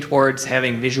pushing towards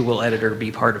having Visual Editor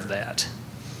be part of that.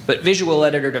 But Visual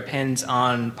Editor depends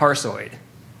on Parsoid.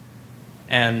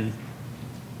 And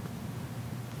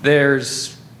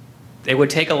it would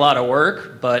take a lot of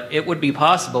work, but it would be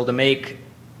possible to make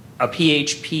a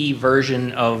PHP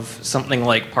version of something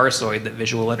like Parsoid that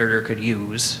Visual Editor could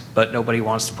use, but nobody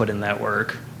wants to put in that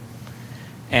work.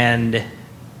 And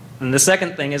the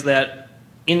second thing is that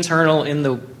internal in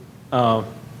the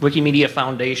Wikimedia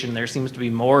Foundation, there seems to be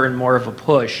more and more of a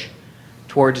push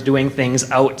towards doing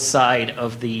things outside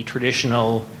of the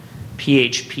traditional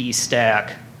PHP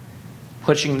stack,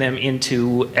 pushing them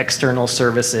into external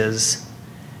services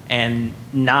and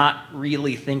not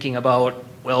really thinking about,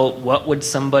 well,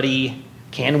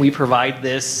 can we provide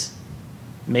this?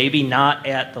 Maybe not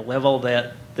at the level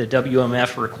that the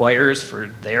WMF requires for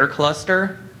their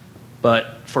cluster,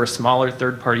 but for smaller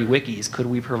third-party wikis, could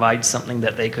we provide something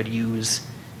that they could use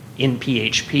in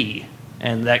PHP?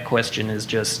 And that question is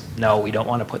just, no, we don't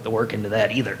want to put the work into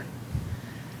that either.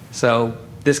 So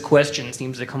this question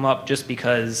seems to come up just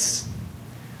because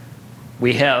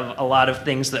we have a lot of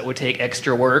things that would take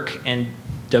extra work, and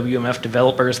WMF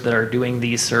developers that are doing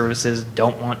these services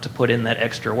don't want to put in that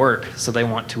extra work, so they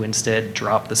want to instead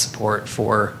drop the support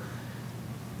for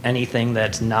anything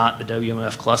that's not the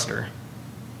WMF cluster.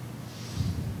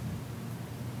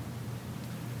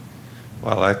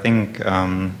 Well, I think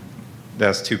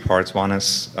there's two parts. One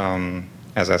is,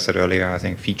 as I said earlier, I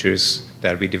think features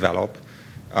that we develop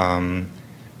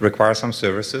require some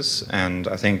services, and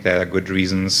I think there are good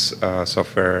reasons,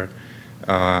 software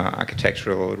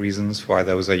architectural reasons why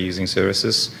those are using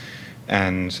services,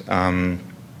 and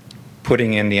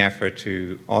putting in the effort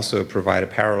to also provide a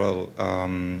parallel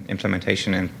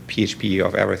implementation in PHP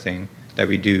of everything that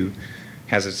we do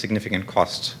has a significant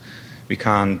cost. We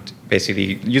can't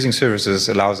basically, using services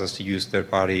allows us to use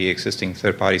existing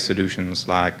third-party solutions,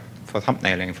 like for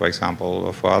thumbnailing, for example,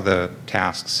 or for other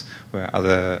tasks where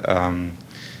other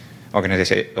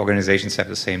organizations have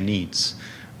the same needs.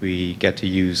 We get to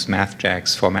use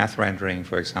MathJax for math rendering,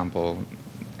 for example.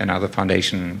 Another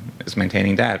foundation is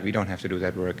maintaining that. We don't have to do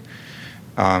that work.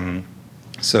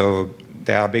 So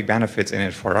there are big benefits in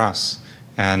it for us,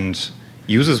 and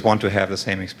users want to have the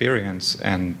same experience.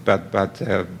 But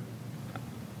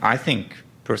I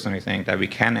personally think that we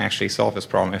can actually solve this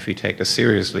problem if we take this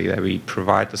seriously, that we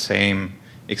provide the same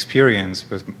experience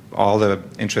with all the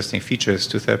interesting features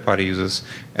to third-party users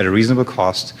at a reasonable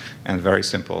cost and very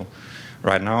simple.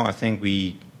 Right now, I think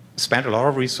we spent a lot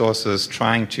of resources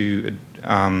trying to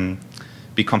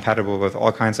be compatible with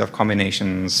all kinds of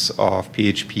combinations of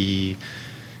PHP,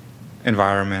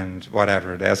 environment,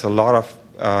 whatever. There's a lot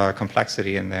of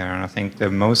complexity in there, and I think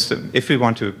if we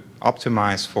want to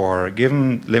optimize for,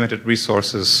 given limited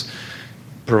resources,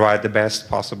 provide the best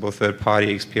possible third-party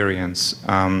experience,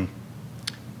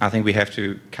 I think we have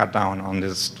to cut down on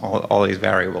all these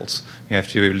variables. We have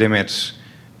to limit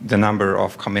the number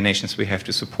of combinations we have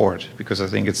to support, because I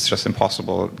think it's just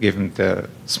impossible given the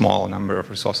small number of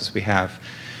resources we have.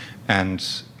 And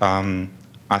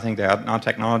I think there are now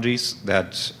technologies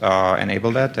that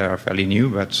enable that. They are fairly new,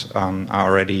 but are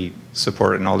already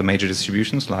supported in all the major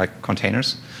distributions, like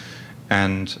containers.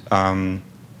 And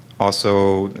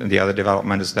also, the other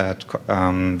development is that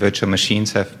virtual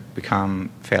machines have become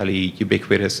fairly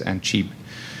ubiquitous and cheap.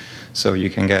 So you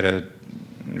can get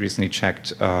recently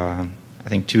checked, I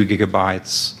think 2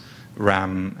 gigabytes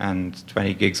RAM and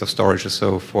 20 gigs of storage or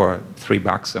so for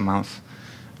 $3 a month.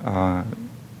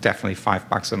 Definitely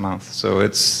 $5 a month. So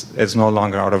it's no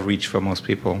longer out of reach for most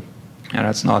people. And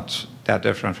it's not that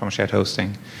different from shared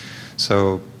hosting.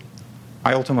 So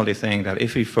I ultimately think that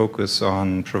if we focus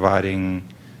on providing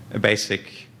a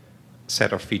basic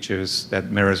set of features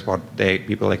that mirrors what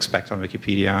people expect on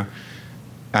Wikipedia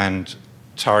and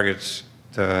target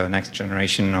the next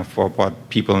generation of what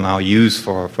people now use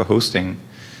for hosting,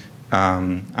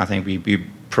 I think we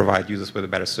provide users with a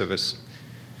better service.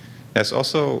 There's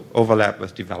also overlap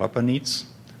with developer needs.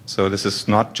 So this is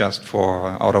not just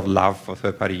out of love for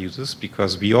third-party users,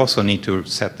 because we also need to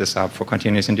set this up for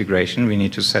continuous integration. We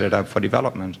need to set it up for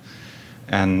development.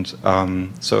 And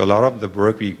so a lot of the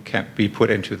work we put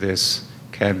into this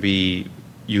can be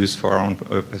used for our own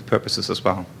purposes as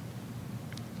well.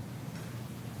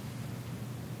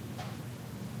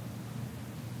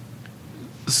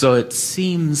 So it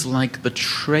seems like the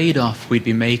trade-off we'd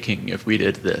be making if we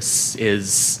did this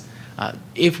is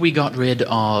if we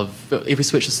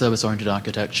switched to service-oriented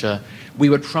architecture, we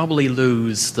would probably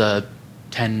lose the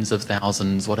tens of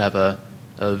thousands, whatever,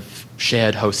 of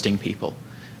shared hosting people.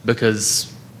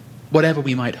 Because whatever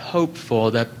we might hope for,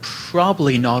 they're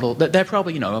probably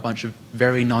a bunch of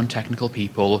very non-technical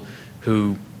people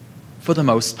who, for the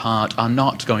most part, are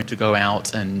not going to go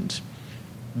out and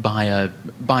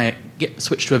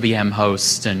switch to a VM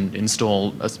host and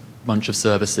install a bunch of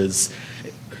services.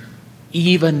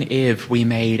 Even if we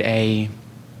made a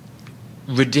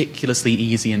ridiculously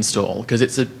easy install, because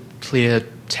it's a clear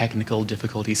technical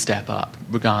difficulty step up,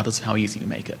 regardless of how easy you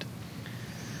make it.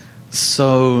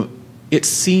 So it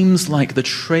seems like the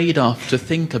trade-off to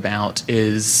think about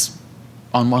is,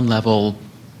 on one level,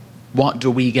 what do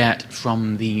we get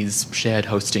from these shared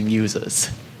hosting users?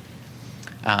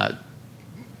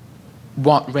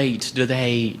 What rate do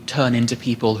they turn into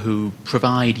people who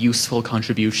provide useful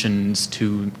contributions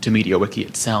to MediaWiki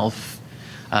itself?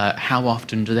 How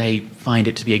often do they find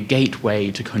it to be a gateway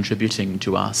to contributing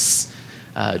to us,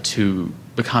 to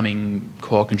becoming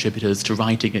core contributors, to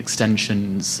writing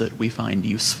extensions that we find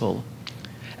useful?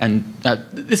 And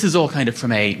this is all kind of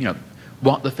from a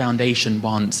what the foundation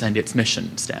wants and its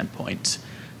mission standpoint.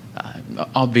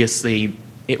 Obviously,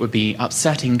 it would be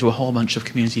upsetting to a whole bunch of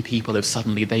community people if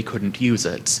suddenly they couldn't use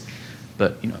it.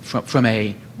 But from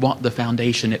a what the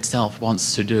foundation itself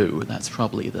wants to do, that's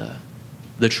probably the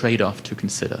trade-off to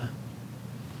consider.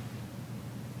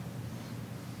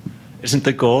 Isn't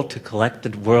the goal to collect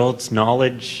the world's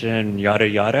knowledge and yada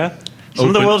yada? Some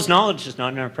of the world's knowledge is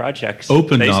not in our projects.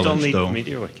 Open they knowledge, still though. need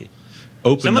MediaWiki.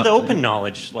 Some of the open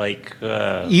knowledge, like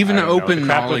even open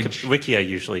knowledge, Wikia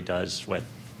usually does with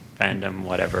fandom,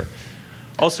 whatever.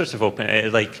 All sorts of open,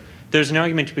 there's an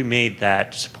argument to be made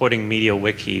that supporting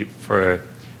MediaWiki for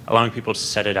allowing people to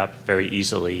set it up very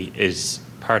easily is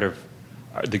part of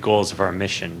the goals of our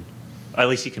mission. At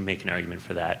least you can make an argument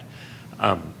for that,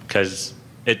 because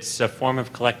it's a form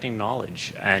of collecting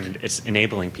knowledge, and it's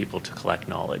enabling people to collect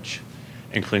knowledge,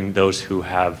 including those who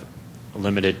have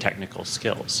limited technical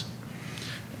skills.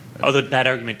 Although that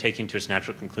argument, taken to its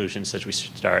natural conclusion, says we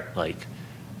should start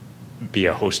be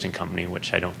a hosting company,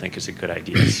 which I don't think is a good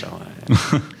idea.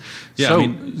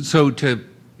 So, so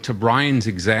to Brian's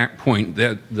exact point,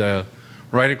 that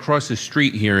right across the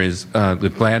street here is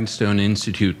the Gladstone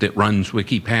Institute that runs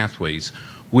Wiki Pathways,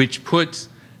 which puts,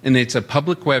 and it's a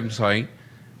public website.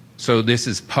 So this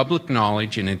is public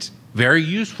knowledge, and it's very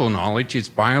useful knowledge. It's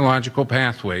biological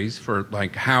pathways for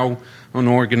how an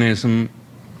organism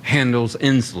handles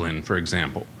insulin, for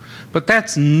example. But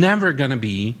that's never going to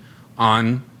be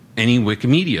on any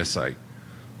Wikimedia site.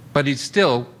 But it's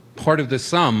still part of the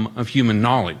sum of human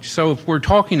knowledge. So if we're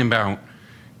talking about,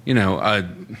 a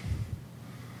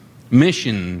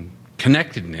mission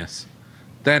connectedness,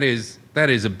 that is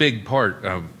a big part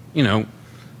of,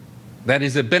 that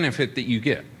is a benefit that you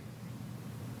get.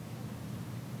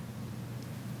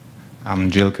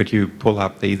 Jill, could you pull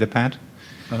up the Etherpad?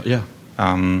 Yeah.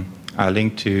 I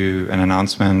linked to an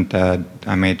announcement that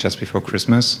I made just before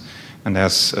Christmas And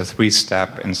there's a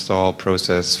 3-step install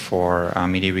process for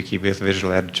MediaWiki with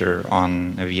Visual Editor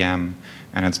on a VM.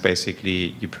 And it's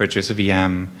basically you purchase a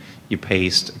VM, you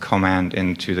paste a command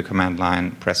into the command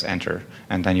line, press enter,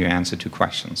 and then you answer 2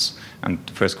 questions. And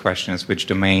the first question is, which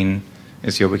domain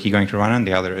is your wiki going to run on?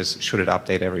 The other is, should it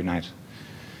update every night?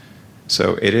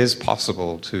 So it is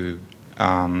possible to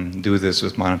do this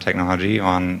with modern technology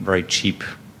on very cheap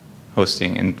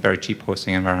hosting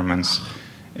environments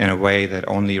in a way that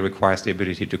only requires the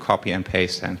ability to copy and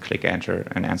paste and click enter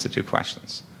and answer 2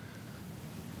 questions.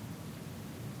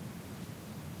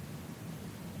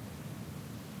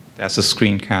 There's a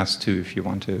screencast too if you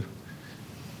want to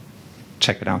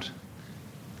check it out.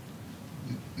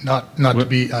 Not to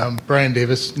be, Brian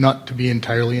Davis, not to be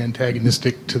entirely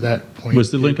antagonistic to that point.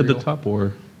 Was the link at the top,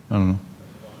 or I don't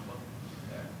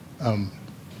know?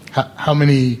 How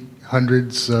many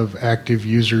hundreds of active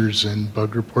users and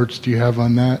bug reports do you have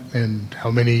on that? And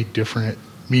how many different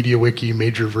MediaWiki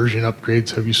major version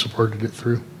upgrades have you supported it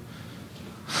through?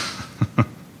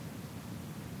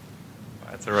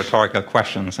 That's a rhetorical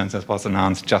question since it was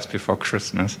announced just before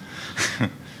Christmas.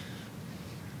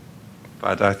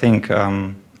 But I think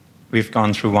we've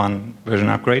gone through one version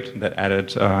upgrade that added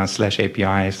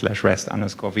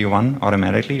 /API/REST_v1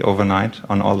 automatically overnight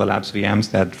on all the labs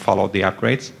VMs that followed the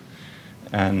upgrades.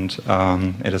 And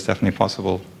it is definitely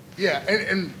possible. Yeah,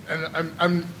 and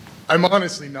I'm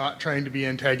honestly not trying to be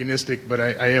antagonistic, but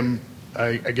I am,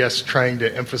 I guess, trying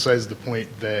to emphasize the point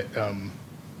that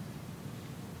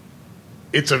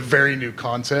it's a very new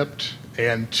concept,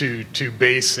 and to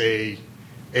base a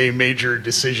major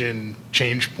decision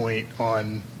change point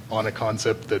on a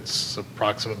concept that's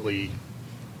approximately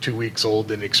 2 weeks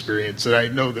old in experience. And I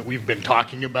know that we've been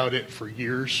talking about it for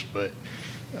years, but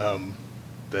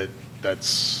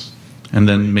that's... And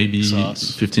then maybe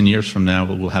 15 years from now,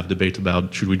 we'll have debate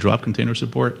about should we drop container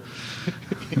support?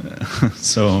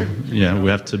 So, yeah, we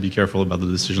have to be careful about the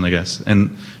decision, I guess.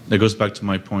 And that goes back to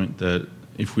my point that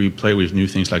if we play with new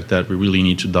things like that, we really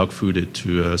need to dog food it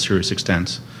to a serious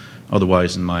extent.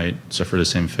 Otherwise, it might suffer the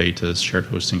same fate as shared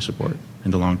hosting support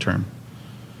in the long term.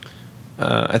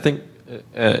 I think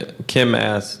Kim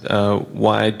asked,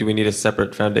 why do we need a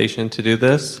separate foundation to do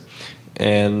this?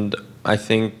 And I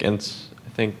think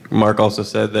Mark also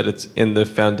said that it's in the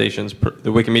foundation's,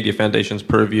 the Wikimedia Foundation's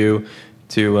purview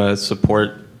to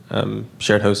support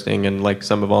shared hosting and like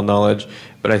sum of all knowledge.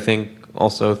 But I think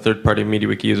also third-party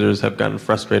MediaWiki users have gotten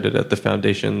frustrated at the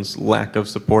Foundation's lack of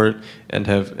support and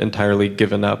have entirely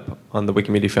given up on the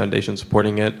Wikimedia Foundation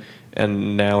supporting it,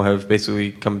 and now have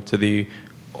basically come to the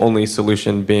only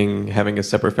solution being having a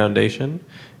separate foundation.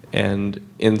 And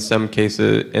in some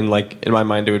cases, in my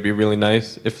mind, it would be really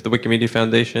nice if the Wikimedia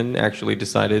Foundation actually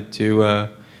decided to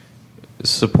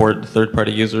support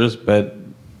third-party users, but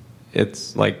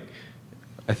it's like,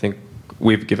 I think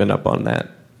we've given up on that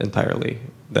entirely,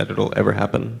 that it'll ever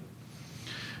happen.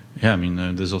 Yeah, I mean,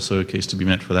 there's also a case to be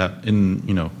met for that.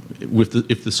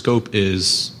 If the scope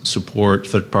is support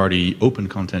third-party open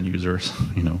content users,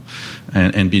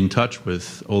 and be in touch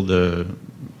with all the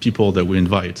people that we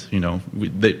invite,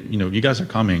 you guys are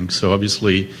coming, so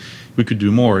obviously we could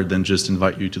do more than just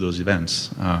invite you to those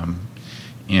events.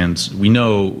 And we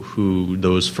know who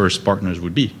those first partners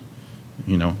would be.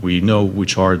 We know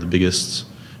which are the biggest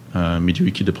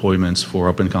MediaWiki deployments for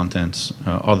open content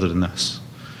other than us.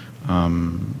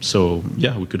 So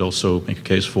yeah, we could also make a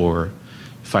case for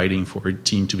fighting for a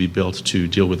team to be built to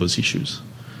deal with those issues,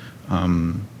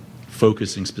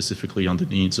 focusing specifically on the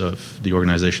needs of the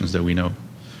organizations that we know,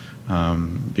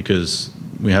 because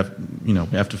we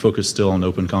have to focus still on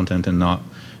open content and not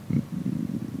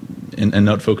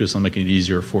focus on making it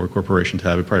easier for a corporation to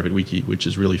have a private wiki, which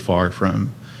is really far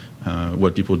from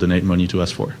what people donate money to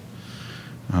us for.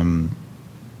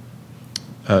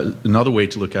 Another way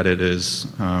to look at it is,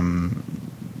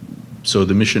 so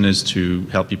the mission is to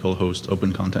help people host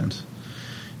open content.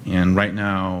 And right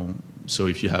now, so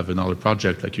if you have another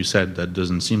project, like you said, that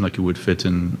doesn't seem like it would fit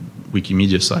in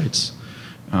Wikimedia sites,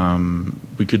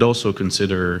 we could also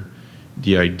consider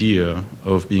the idea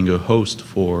of being a host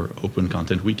for open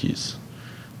content wikis.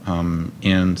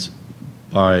 And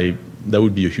that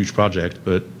would be a huge project,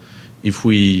 but if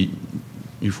we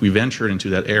venture into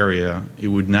that area, it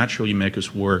would naturally make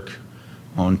us work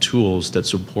on tools that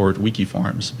support wiki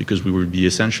farms, because we would be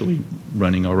essentially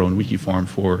running our own wiki farm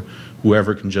for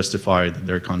whoever can justify that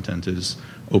their content is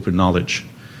open knowledge.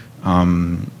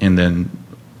 And then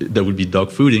that would be dog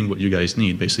fooding what you guys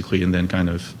need, basically, and then kind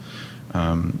of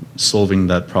solving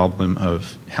that problem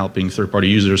of helping third-party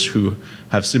users who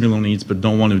have similar needs but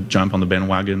don't want to jump on the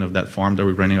bandwagon of that farm that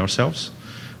we're running ourselves.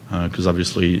 Because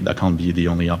obviously that can't be the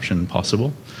only option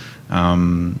possible.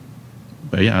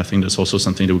 But yeah, I think that's also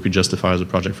something that we could justify as a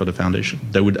project for the foundation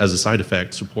that would, as a side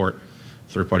effect, support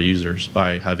third-party users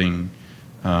by having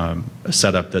a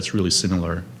setup that's really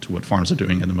similar to what farms are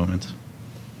doing at the moment.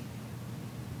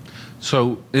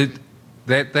 So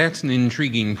that's an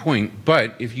intriguing point.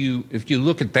 But if you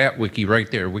look at that wiki right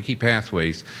there, Wiki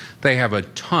Pathways, they have a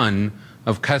ton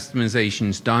of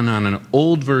customizations done on an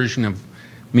old version of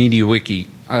MediaWiki.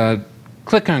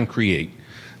 Click on Create.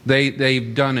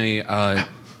 They've done a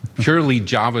purely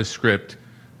JavaScript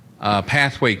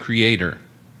pathway creator.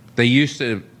 They used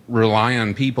to rely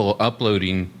on people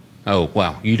uploading. Oh,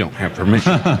 well, you don't have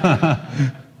permission.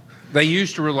 They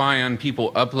used to rely on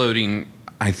people uploading,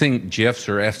 I think, GIFs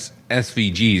or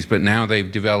SVGs, but now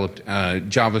they've developed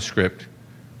JavaScript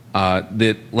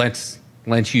that lets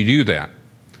you do that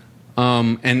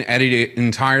and edit it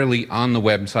entirely on the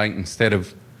website instead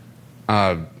of,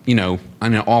 on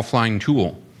an offline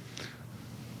tool.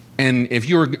 And if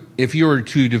you were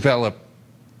to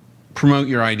promote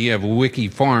your idea of a wiki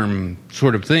farm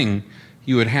sort of thing,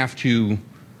 you would have to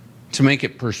make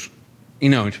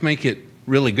it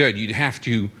really good. You'd have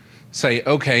to say,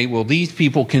 okay, well, these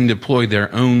people can deploy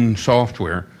their own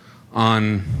software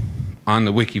on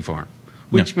the wiki farm,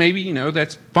 which maybe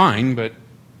that's fine, but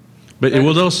it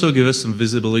would also give us some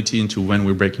visibility into when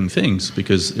we're breaking things,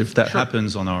 because if that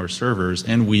happens on our servers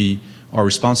and we are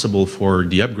responsible for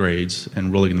the upgrades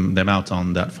and rolling them out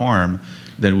on that farm,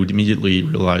 then we'd immediately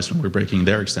realize when we're breaking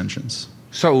their extensions.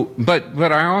 So, but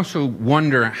I also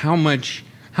wonder how much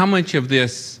of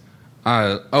this,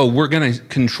 we're going to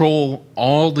control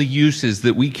all the uses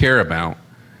that we care about,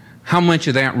 how much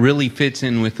of that really fits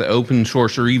in with the open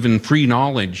source or even free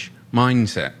knowledge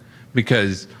mindset?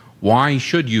 Because why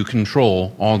should you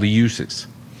control all the uses?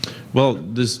 Well,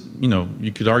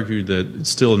 you could argue that it's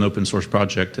still an open source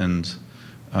project, and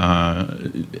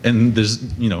there's,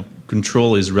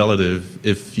 control is relative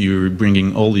if you're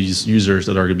bringing all these users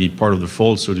that are going to be part of the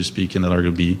fold, so to speak, and that are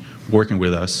going to be working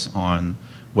with us on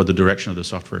what the direction of the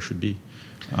software should be.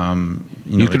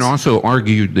 You can also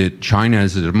argue that China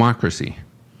is a democracy.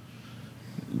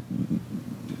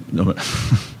 No.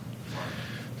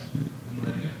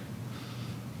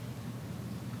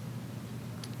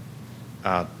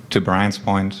 To Brian's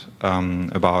point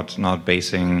about not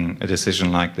basing a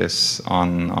decision like this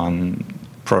on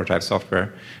prototype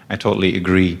software, I totally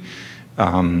agree.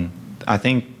 I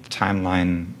think the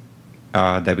timeline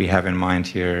that we have in mind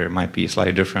here might be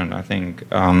slightly different. I think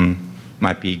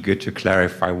might be good to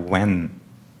clarify when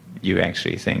you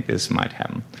actually think this might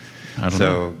happen. I don't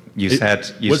know.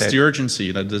 What's the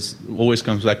urgency? That this always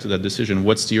comes back to that decision.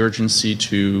 What's the urgency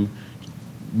to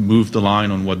move the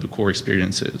line on what the core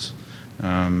experience is?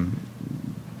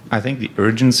 I think the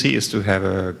urgency is to have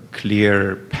a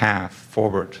clear path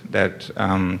forward that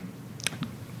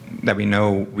we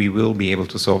know we will be able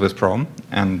to solve this problem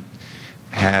and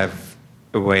have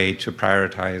a way to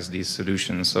prioritize these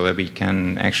solutions so that we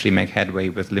can actually make headway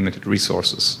with limited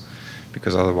resources.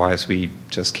 Because otherwise we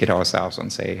just kid ourselves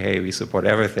and say, hey, we support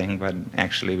everything, but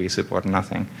actually we support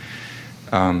nothing.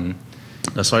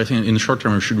 That's why I think in the short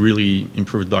term we should really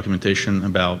improve the documentation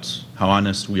about how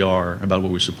honest we are about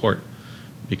what we support,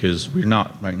 because we're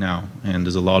not right now, and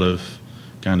there's a lot of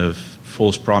kind of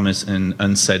false promise and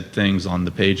unsaid things on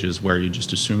the pages where you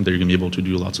just assume that you're going to be able to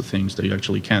do lots of things that you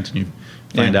actually can't, and you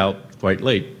find out quite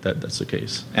late that that's the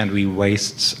case. And we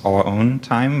waste our own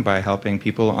time by helping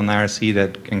people on IRC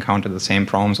that encounter the same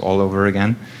problems all over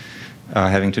again,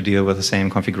 having to deal with the same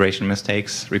configuration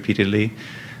mistakes repeatedly.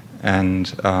 And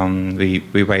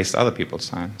we waste other people's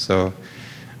time. So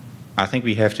I think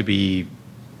we have to be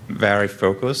very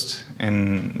focused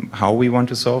in how we want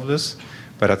to solve this,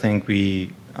 but I think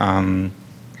we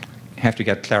have to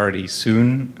get clarity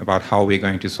soon about how we're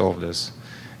going to solve this.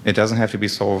 It doesn't have to be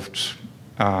solved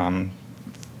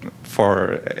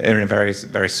very,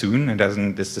 very soon.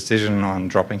 This decision on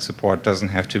dropping support doesn't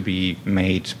have to be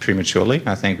made prematurely.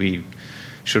 I think we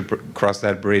should cross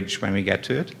that bridge when we get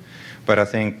to it. But I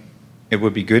think it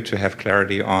would be good to have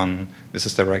clarity on this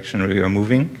is the direction we are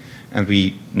moving, and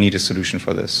we need a solution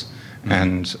for this.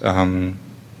 Mm-hmm. And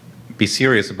be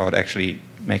serious about actually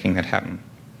making that happen.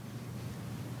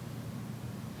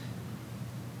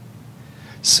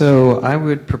 So I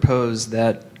would propose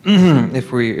that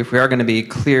if we are going to be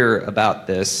clear about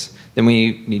this, then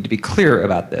we need to be clear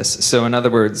about this. So in other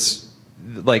words,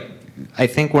 I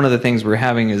think one of the things we're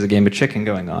having is a game of chicken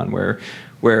going on where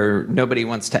nobody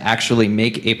wants to actually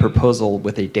make a proposal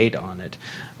with a date on it,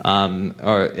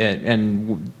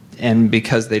 and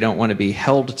because they don't want to be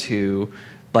held to,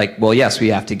 well, yes, we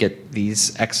have to get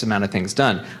these X amount of things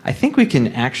done. I think we can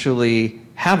actually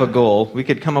have a goal. We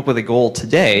could come up with a goal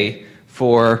today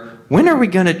for when are we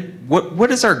going to,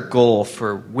 what is our goal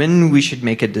for when we should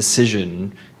make a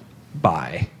decision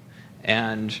by?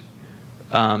 And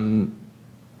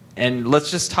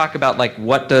let's just talk about like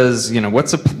what's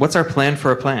our plan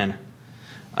for a plan?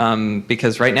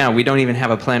 Because right now we don't even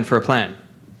have a plan for a plan.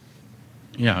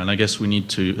 Yeah, and I guess we need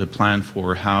to plan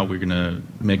for how we're going to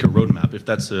make a roadmap. If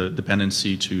that's a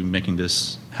dependency to making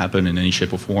this happen in any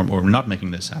shape or form, or not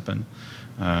making this happen,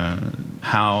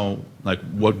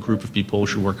 what group of people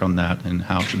should work on that, and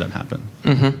how should that happen?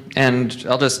 Mm-hmm. And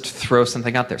I'll just throw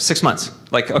something out there. 6 months.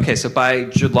 Like, okay, so by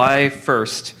July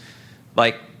 1st,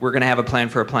 like, we're going to have a plan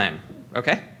for a plan.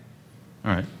 Okay?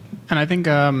 All right. And I think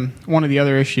one of the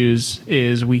other issues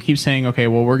is we keep saying, okay,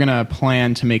 well, we're going to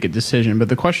plan to make a decision. But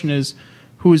the question is,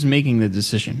 who is making the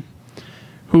decision?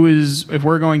 If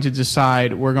we're going to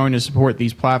decide we're going to support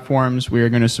these platforms, we are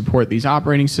going to support these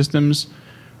operating systems,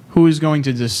 who is going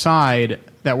to decide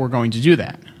that we're going to do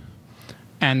that?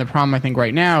 And the problem I think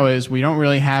right now is we don't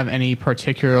really have any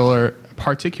particular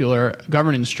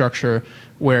governance structure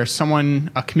where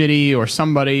a committee or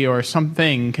somebody or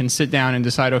something can sit down and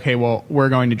decide, okay, well, we're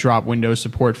going to drop Windows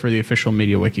support for the official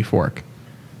MediaWiki fork.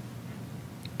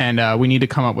 And we need to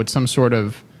come up with some sort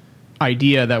of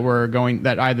idea that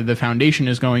either the foundation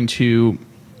is going to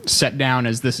set down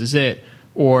as this is it,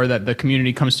 or that the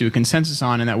community comes to a consensus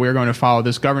on, and that we're going to follow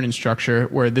this governance structure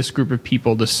where this group of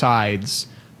people decides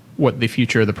what the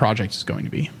future of the project is going to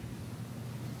be.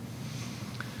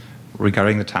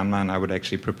 Regarding the timeline, I would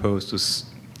actually propose to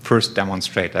first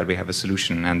demonstrate that we have a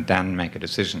solution and then make a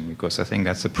decision, because I think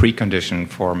that's a precondition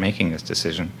for making this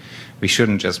decision. We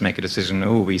shouldn't just make a decision,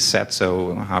 oh, we said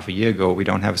so half a year ago, we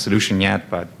don't have a solution yet,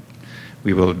 but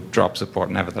we will drop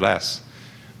support nevertheless.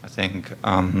 I think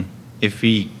if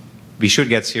we should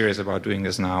get serious about doing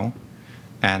this now,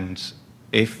 and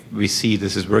if we see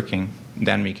this is working,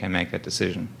 then we can make that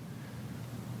decision.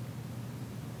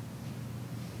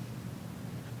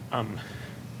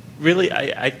 Really,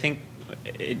 I think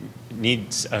it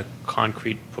needs a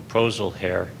concrete proposal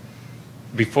here.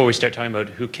 Before we start talking about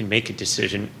who can make a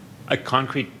decision, a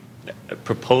concrete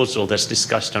proposal that's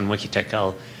discussed on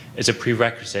WikiTechL is a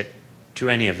prerequisite to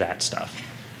any of that stuff.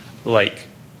 Like,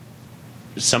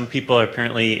 some people are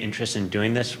apparently interested in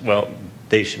doing this. Well,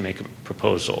 they should make a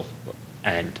proposal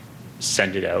and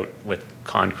send it out with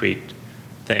concrete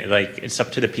thing. Like, it's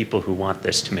up to the people who want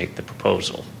this to make the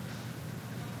proposal,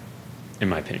 in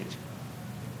my opinion.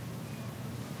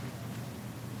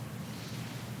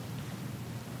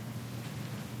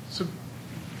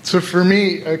 So for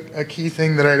me, a key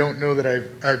thing that I don't know that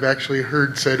I've actually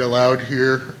heard said aloud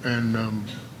here, and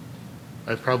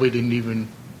I probably didn't even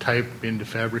type into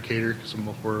Fabricator because I'm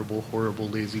a horrible, horrible,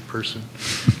 lazy person.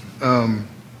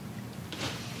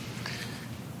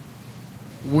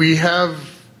 We have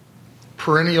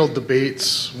perennial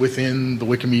debates within the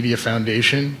Wikimedia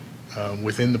Foundation,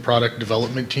 within the product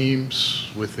development teams,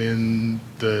 within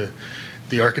the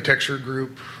architecture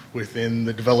group, within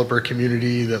the developer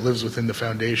community that lives within the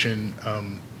foundation,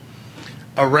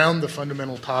 around the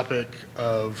fundamental topic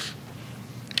of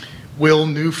will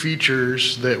new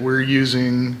features that we're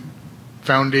using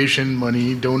foundation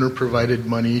money, donor-provided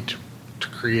money to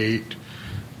create,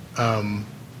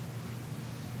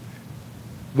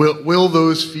 will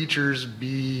those features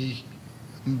be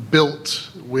built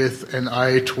with an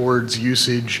eye towards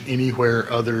usage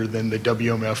anywhere other than the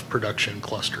WMF production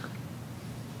cluster?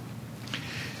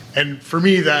 And for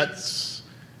me, that's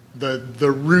the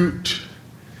root.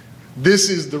 This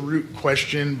is the root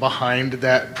question behind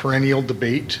that perennial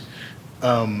debate.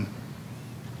 And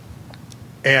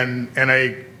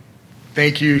I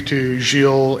thank you to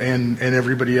Gilles and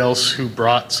everybody else who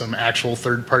brought some actual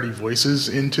third-party voices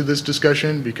into this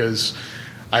discussion, because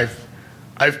I've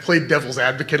played devil's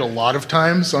advocate a lot of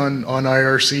times on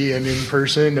IRC and in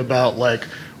person about like,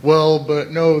 well,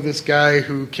 but no, this guy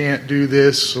who can't do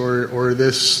this, or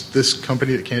this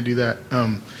company that can't do that.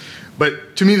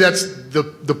 But to me, that's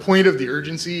the point of the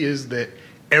urgency, is that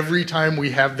every time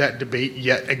we have that debate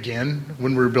yet again,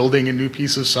 when we're building a new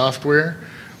piece of software,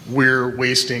 we're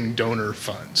wasting donor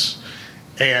funds.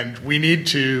 And we need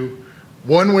to,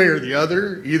 one way or the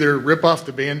other, either rip off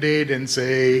the Band-Aid and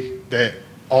say that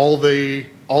all the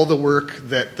work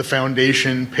that the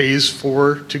foundation pays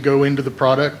for to go into the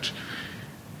product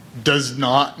does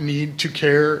not need to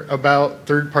care about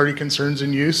third-party concerns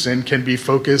and use and can be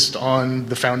focused on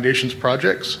the foundation's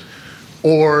projects,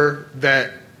 or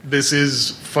that this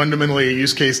is fundamentally a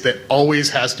use case that always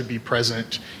has to be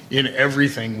present in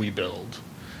everything we build.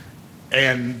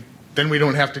 And then we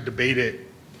don't have to debate it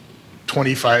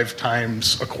 25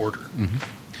 times a quarter. Mm-hmm.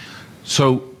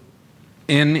 So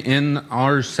in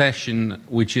our session,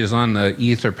 which is on the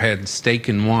Etherpad Steak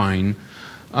and Wine,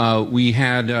 we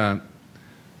had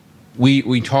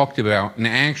we talked about and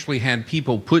actually had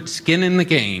people put skin in the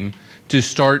game to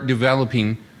start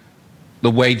developing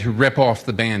the way to rip off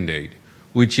the Band-Aid,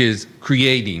 which is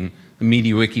creating the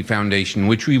MediaWiki Foundation,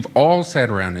 which we've all sat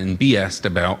around and BS'd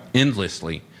about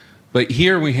endlessly. But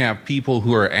here we have people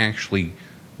who are actually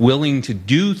willing to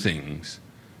do things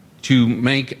to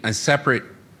make a separate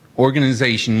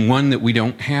organization, one that we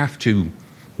don't have to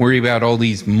worry about all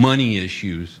these money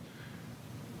issues,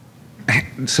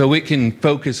 so it can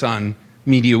focus on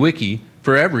MediaWiki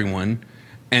for everyone,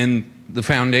 and the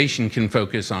foundation can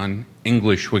focus on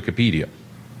English Wikipedia.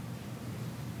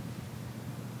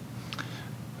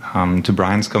 To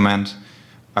Brian's comment,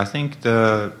 I think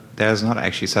there's not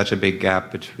actually such a big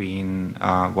gap between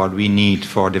what we need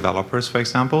for developers, for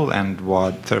example, and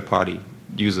what third-party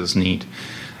users need.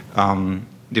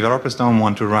 Developers don't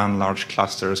want to run large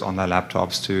clusters on their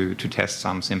laptops to test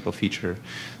some simple feature.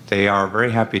 They are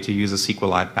very happy to use a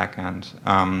SQLite backend.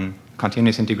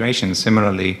 Continuous integration,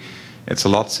 similarly, it's a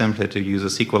lot simpler to use a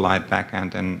SQLite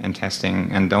backend in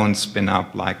testing and don't spin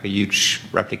up like a huge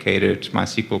replicated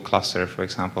MySQL cluster, for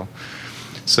example.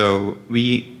 So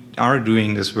we are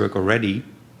doing this work already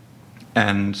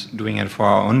and doing it for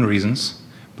our own reasons,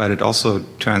 but it also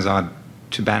turns out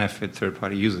to benefit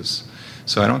third-party users.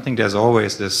 So I don't think there's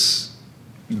always this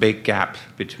big gap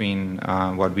between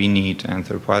what we need and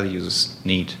third-party users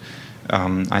need.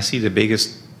 I see the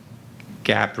biggest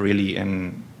gap really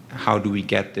in how do we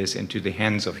get this into the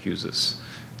hands of users?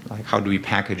 Like how do we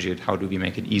package it? How do we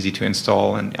make it easy to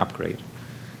install and upgrade?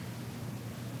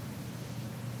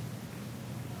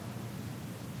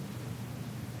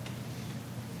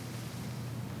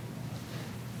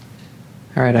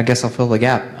 All right, I guess I'll fill the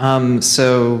gap.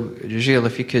 So, Gilles,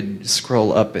 if you could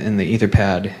scroll up in the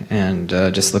Etherpad and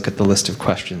just look at the list of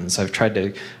questions. I've tried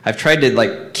to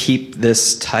like keep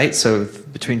this tight, so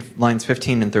between lines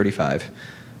 15 and 35.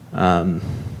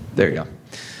 There you go.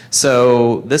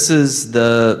 So this is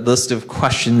the list of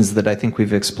questions that I think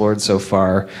we've explored so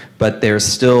far, but there's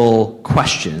still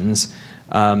questions.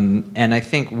 And I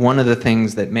think one of the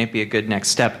things that may be a good next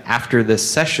step after this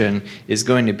session is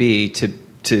going to be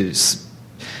to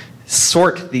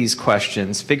sort these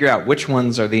questions, figure out which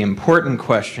ones are the important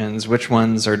questions, which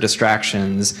ones are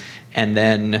distractions, and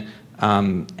then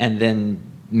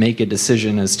make a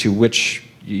decision as to which,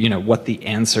 what the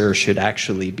answer should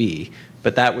actually be.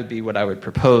 But that would be what I would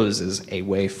propose as a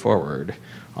way forward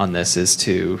on this, is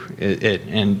to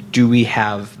and do we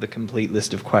have the complete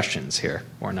list of questions here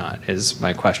or not, is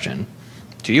my question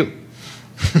to you.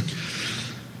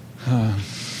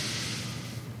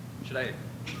 Should I?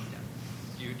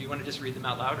 Do you want to just read them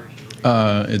out loud, or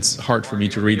it's hard for me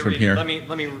to read from here. Let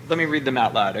me read them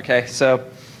out loud. Okay, so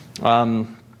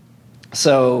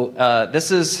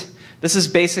this is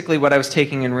basically what I was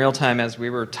taking in real time as we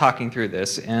were talking through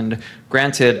this. And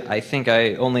granted, I think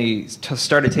I only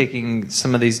started taking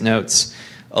some of these notes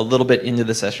a little bit into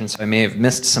the session, so I may have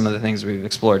missed some of the things we've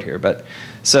explored here. But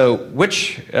so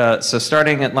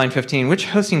starting at line 15, which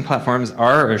hosting platforms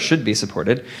are or should be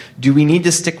supported? Do we need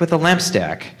to stick with a LAMP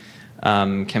stack?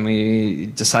 Can we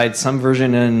decide some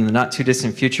version in the not too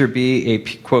distant future be a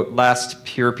quote last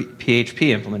pure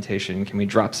PHP implementation? Can we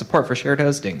drop support for shared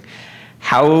hosting?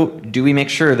 How do we make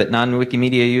sure that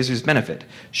non-Wikimedia users benefit?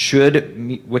 Should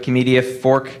Wikimedia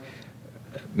fork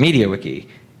MediaWiki?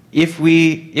 If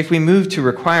we move to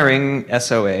requiring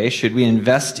SOA, should we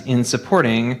invest in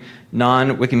supporting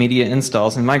non-Wikimedia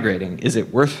installs and migrating? Is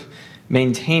it worth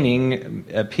maintaining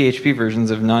PHP versions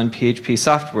of non-PHP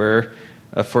software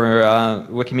for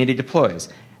Wikimedia deploys?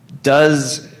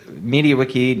 Does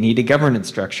MediaWiki need a governance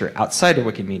structure outside of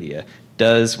Wikimedia?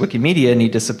 Does Wikimedia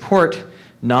need to support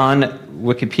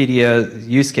non-Wikipedia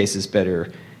use cases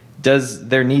better? Does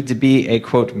there need to be a,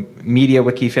 quote,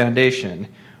 MediaWiki Foundation?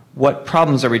 What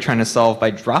problems are we trying to solve by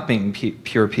dropping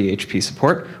pure PHP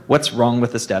support? What's wrong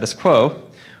with the status quo?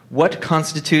 What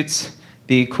constitutes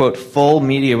the, quote, full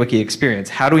MediaWiki experience?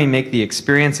 How do we make the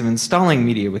experience of installing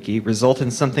MediaWiki result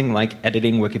in something like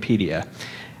editing Wikipedia?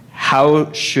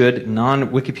 How should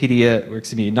non-Wikimedia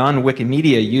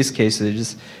use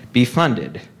cases be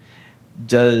funded?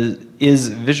 Is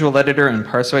Visual Editor and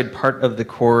Parsoid part of the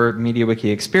core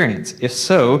MediaWiki experience? If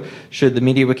so, should the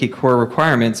MediaWiki core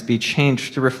requirements be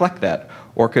changed to reflect that?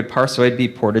 Or could Parsoid be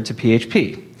ported to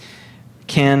PHP?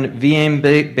 Can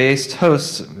VM-based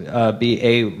hosts be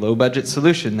a low-budget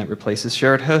solution that replaces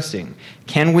shared hosting?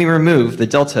 Can we remove the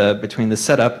delta between the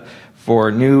setup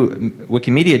for new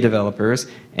Wikimedia developers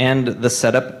and the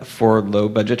setup for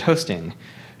low-budget hosting?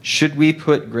 Should we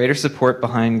put greater support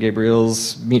behind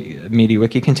Gabriel's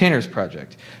MediaWiki Containers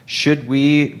project? Should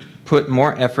we put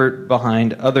more effort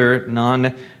behind other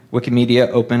non-Wikimedia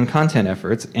open content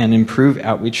efforts and improve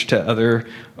outreach to other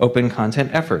open content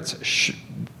efforts?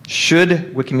 Should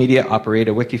Wikimedia operate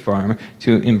a wiki farm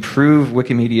to improve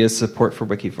Wikimedia's support for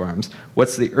wiki farms?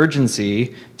 What's the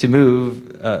urgency to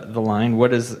move the line?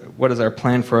 What is our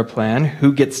plan for a plan?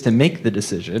 Who gets to make the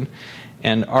decision?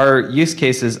 And are use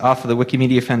cases off of the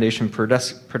Wikimedia Foundation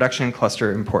production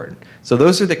cluster important? So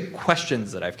those are the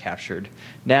questions that I've captured.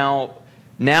 Now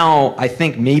I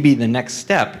think maybe the next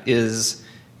step is,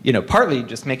 partly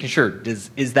just making sure,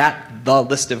 is that the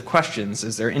list of questions?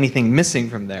 Is there anything missing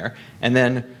from there? And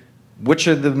then which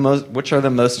are the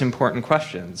most important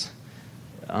questions?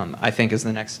 I think is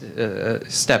the next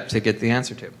step to get the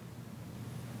answer to.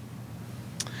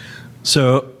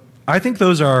 So I think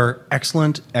those are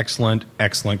excellent, excellent,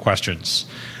 excellent questions.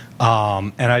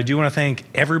 And I do want to thank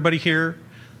everybody here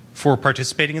for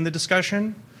participating in the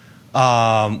discussion.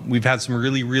 We've had some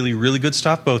really, really, really good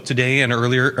stuff both today and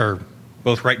earlier, or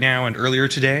both right now and earlier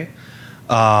today.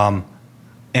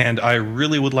 And I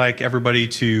really would like everybody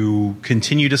to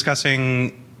continue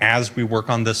discussing as we work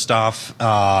on this stuff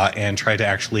and try to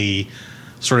actually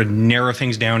sort of narrow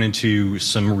things down into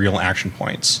some real action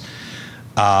points.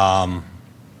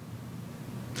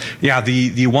 Yeah,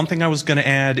 the one thing I was going to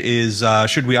add is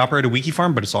should we operate a wiki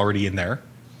farm, but it's already in there.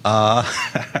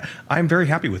 I'm very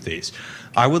happy with these.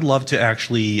 I would love to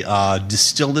actually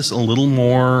distill this a little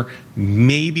more.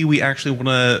 Maybe we actually want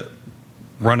to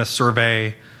run a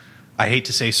survey. I hate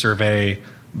to say survey,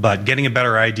 but getting a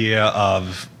better idea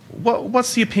of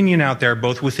what's the opinion out there,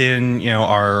 both within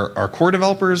our core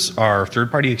developers, our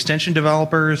third-party extension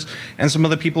developers, and some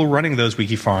of the people running those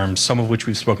wiki farms, some of which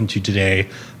we've spoken to today,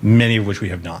 many of which we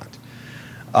have not.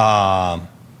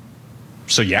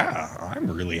 So yeah,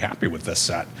 I'm really happy with this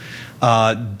set.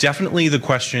 Definitely the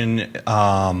question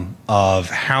of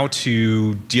how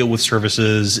to deal with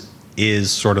services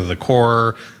is sort of the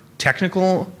core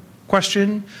technical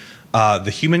question.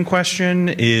 The human question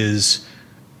is,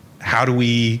 how do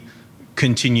we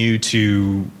continue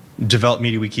to develop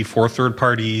MediaWiki for third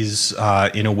parties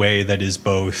in a way that is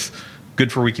both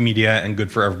good for Wikimedia and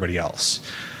good for everybody else?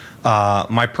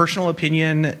 My personal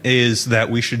opinion is that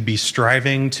we should be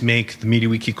striving to make the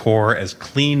MediaWiki core as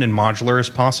clean and modular as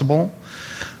possible.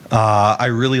 I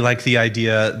really like the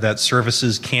idea that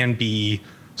services can be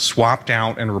swapped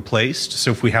out and replaced.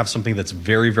 So if we have something that's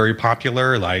very, very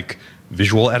popular, like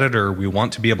Visual Editor, we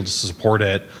want to be able to support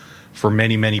it for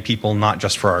many, many people, not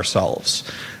just for ourselves.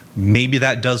 Maybe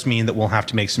that does mean that we'll have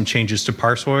to make some changes to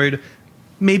Parsoid.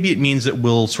 Maybe it means that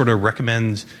we'll sort of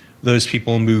recommend those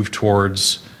people move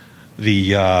towards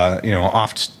the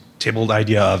oft-tabled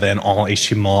idea of an all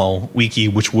HTML wiki,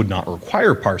 which would not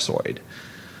require Parsoid.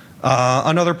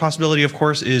 Another possibility, of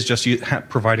course, is just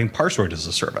providing Parsoid as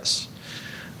a service.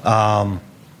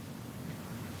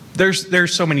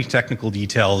 There's so many technical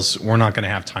details. We're not going to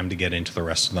have time to get into the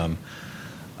rest of them.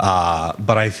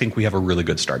 But I think we have a really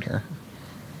good start here.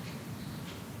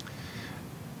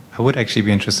 I would actually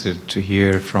be interested to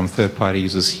hear from third-party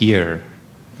users here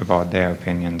about their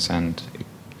opinions and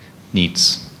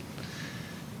needs.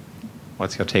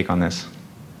 What's your take on this?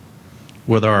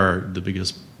 What are the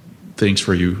biggest things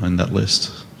for you on that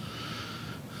list?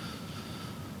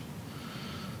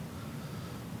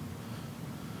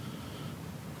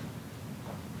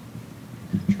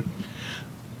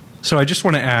 So I just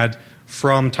want to add,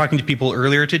 from talking to people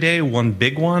earlier today, one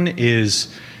big one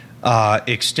is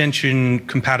extension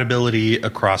compatibility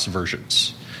across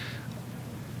versions.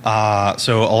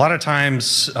 So a lot of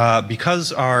times,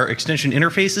 because our extension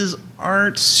interfaces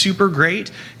aren't super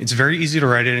great, it's very easy to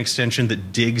write an extension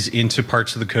that digs into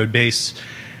parts of the code base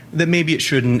that maybe it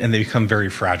shouldn't, and they become very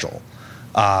fragile.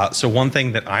 So one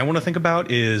thing that I want to think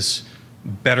about is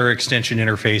better extension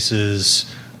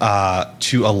interfaces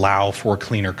to allow for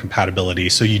cleaner compatibility,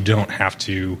 so you don't have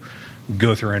to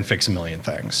go through and fix a million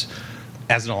things.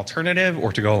 As an alternative,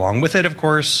 or to go along with it, of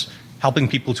course, helping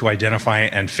people to identify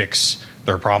and fix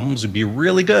their problems would be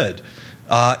really good.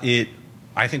 It,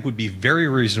 I think, would be very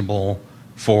reasonable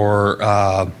for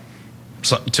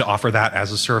to offer that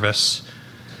as a service.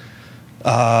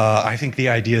 I think the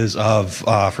ideas of,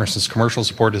 for instance, commercial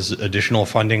support as additional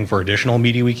funding for additional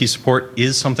MediaWiki support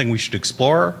is something we should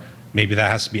explore. Maybe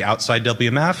that has to be outside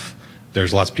WMF.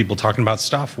 There's lots of people talking about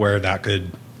stuff where that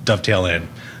could dovetail in.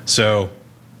 So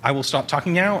I will stop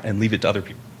talking now and leave it to other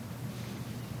people.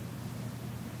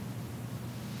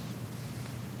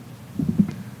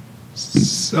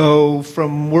 So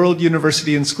from World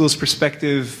University and Schools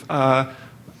perspective,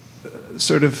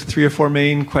 sort of 3 or 4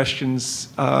 main questions.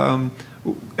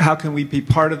 How can we be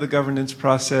part of the governance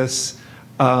process?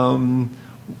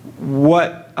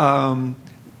 What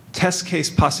test case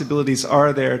possibilities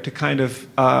are there to kind of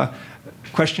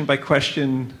question by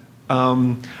question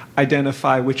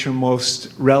identify which are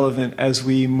most relevant as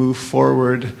we move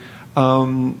forward?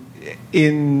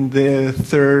 In the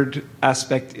third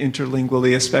aspect,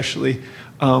 interlingually especially,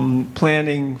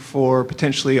 planning for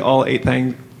potentially all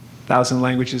 8,000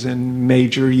 languages in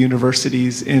major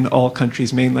universities in all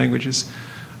countries' main languages.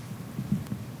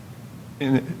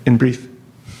 In brief.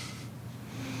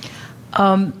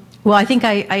 Well, I think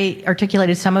I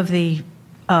articulated some of the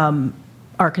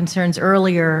our concerns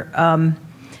earlier.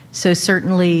 So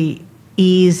certainly,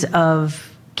 ease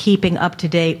of keeping up to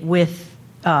date with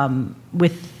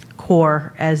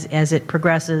core as it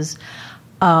progresses,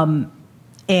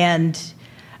 and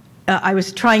I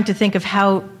was trying to think of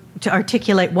how to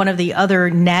articulate one of the other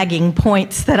nagging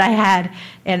points that I had,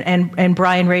 and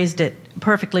Brian raised it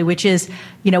perfectly, which is,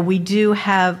 we do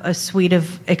have a suite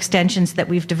of extensions that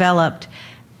we've developed.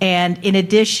 And in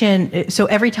addition, so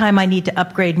every time I need to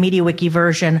upgrade MediaWiki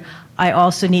version, I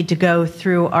also need to go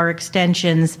through our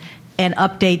extensions and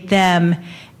update them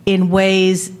in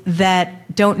ways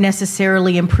that don't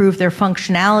necessarily improve their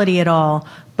functionality at all,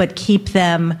 but keep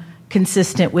them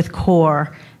consistent with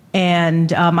core.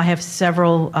 And I have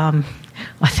several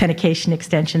authentication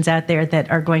extensions out there that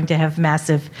are going to have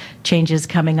massive changes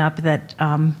coming up that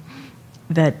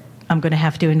that I'm going to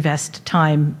have to invest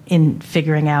time in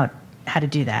figuring out how to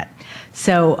do that.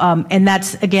 So, and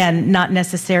that's, again, not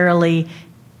necessarily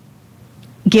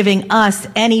giving us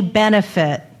any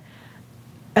benefit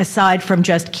aside from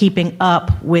just keeping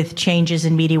up with changes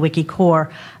in MediaWiki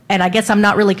core. And I guess I'm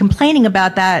not really complaining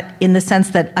about that in the sense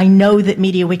that I know that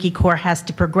MediaWiki core has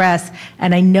to progress,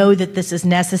 and I know that this is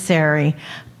necessary.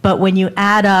 But when you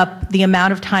add up the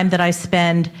amount of time that I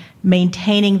spend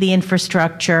maintaining the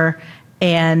infrastructure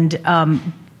and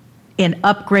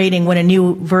upgrading when a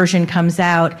new version comes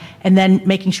out, and then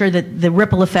making sure that the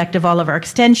ripple effect of all of our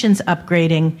extensions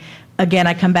upgrading, again,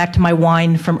 I come back to my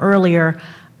whine from earlier.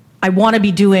 I want to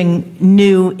be doing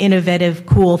new, innovative,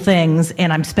 cool things,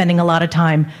 and I'm spending a lot of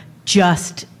time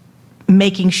just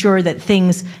making sure that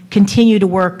things continue to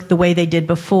work the way they did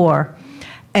before.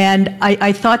 And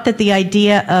I thought that the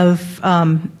idea of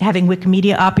having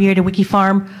Wikimedia operate a wiki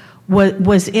farm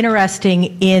was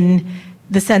interesting in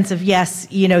the sense of, yes,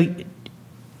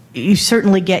 you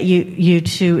certainly get you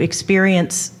to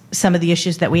experience some of the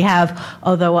issues that we have,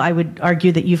 although I would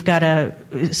argue that you've got a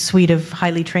suite of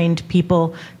highly trained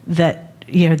people that,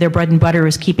 their bread and butter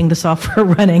is keeping the software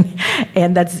running.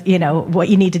 And that's, what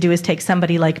you need to do is take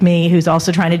somebody like me who's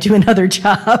also trying to do another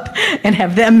job and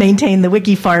have them maintain the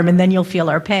wiki farm, and then you'll feel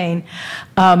our pain.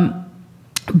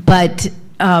 But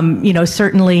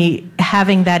certainly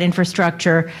having that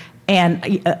infrastructure.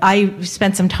 And I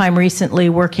spent some time recently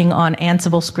working on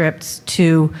Ansible scripts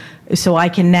so I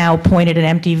can now point at an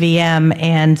empty VM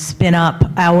and spin up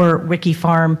our wiki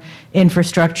farm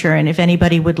infrastructure. And if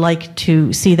anybody would like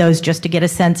to see those just to get a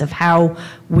sense of how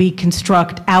we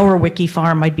construct our wiki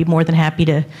farm, I'd be more than happy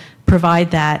to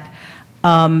provide that.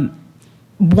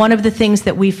 One of the things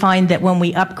that we find that when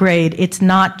we upgrade, it's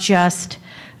not just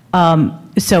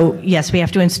so yes, we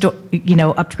have to install,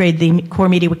 upgrade the core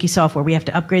MediaWiki software. We have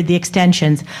to upgrade the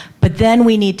extensions, but then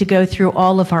we need to go through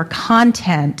all of our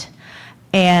content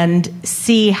and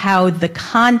see how the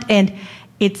content.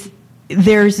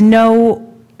 There's no.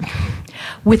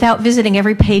 Without visiting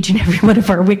every page in every one of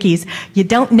our wikis, you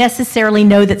don't necessarily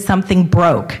know that something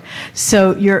broke.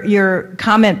 So your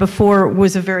comment before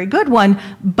was a very good one,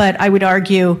 but I would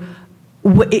argue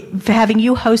having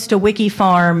you host a wiki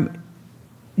farm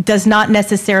does not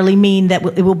necessarily mean that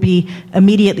it will be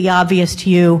immediately obvious to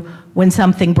you when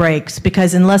something breaks,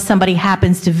 because unless somebody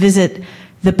happens to visit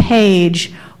the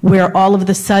page where all of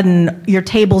a sudden your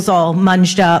table's all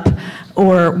munged up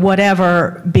or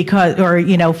whatever,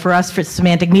 for us, for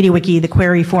Semantic MediaWiki, the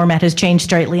query format has changed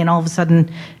slightly and all of a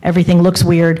sudden everything looks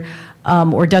weird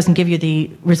or doesn't give you the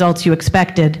results you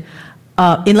expected.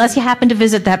 Unless you happen to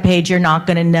visit that page, you're not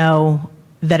going to know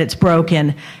that it's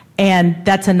broken. And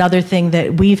that's another thing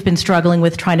that we've been struggling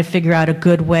with, trying to figure out a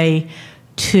good way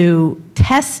to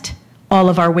test all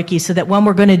of our wikis so that when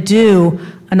we're going to do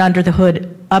an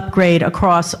under-the-hood upgrade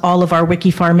across all of our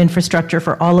wiki farm infrastructure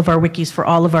for all of our wikis, for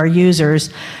all of our users,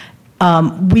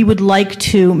 we would like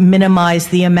to minimize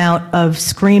the amount of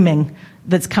screaming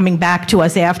that's coming back to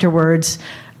us afterwards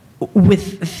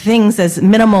with things as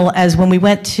minimal as when we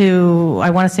went to,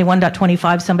 I want to say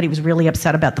 1.25, somebody was really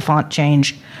upset about the font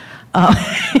change. And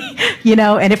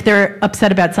if they're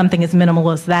upset about something as minimal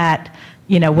as that,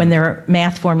 when their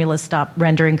math formulas stop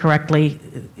rendering correctly,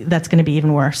 that's going to be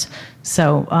even worse.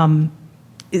 So,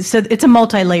 so it's a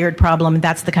multi-layered problem, and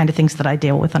that's the kind of things that I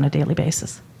deal with on a daily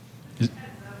basis.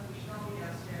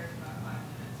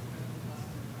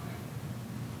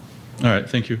 All right,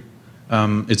 thank you.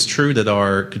 It's true that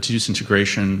our continuous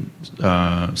integration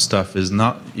stuff is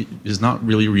not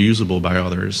really reusable by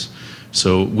others.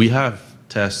 So we have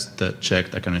tests that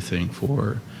check that kind of thing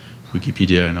for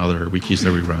Wikipedia and other wikis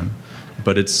that we run,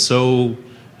 but it's so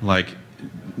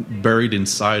buried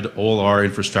inside all our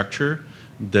infrastructure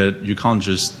that you can't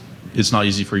just. It's not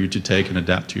easy for you to take and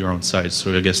adapt to your own site.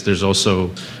 So I guess there's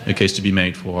also a case to be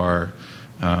made for our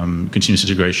continuous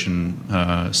integration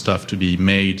stuff to be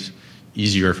made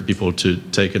easier for people to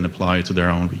take and apply to their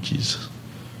own wikis.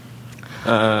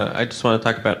 I just want to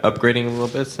talk about upgrading a little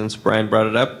bit since Brian brought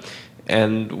it up.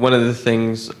 And one of the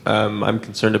things I'm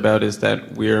concerned about is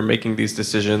that we are making these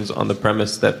decisions on the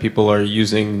premise that people are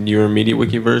using newer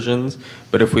MediaWiki versions.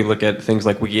 But if we look at things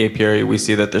like WikiApiary, we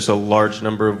see that there's a large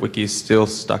number of wikis still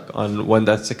stuck on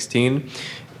 1.16.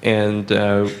 And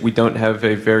we don't have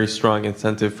a very strong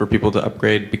incentive for people to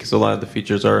upgrade because a lot of the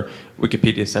features are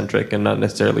Wikipedia-centric and not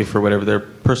necessarily for whatever their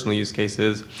personal use case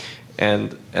is.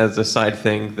 And as a side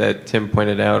thing that Tim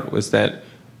pointed out was that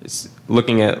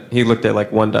he looked at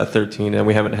 1.13, and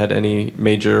we haven't had any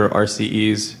major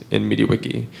RCEs in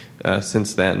MediaWiki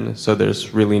since then. So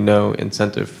there's really no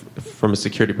incentive from a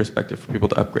security perspective for people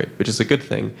to upgrade, which is a good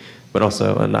thing, but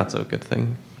also a not so good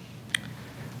thing.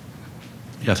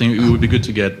 Yeah, I think it would be good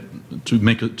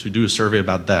to do a survey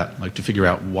about that, to figure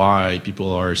out why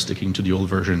people are sticking to the old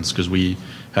versions, because we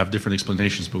have different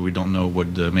explanations, but we don't know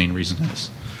what the main reason is.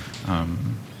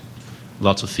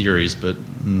 Lots of theories, but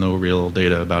no real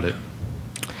data about it.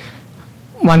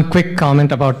 One quick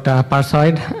comment about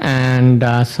Parsoid, and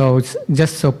so it's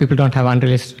just so people don't have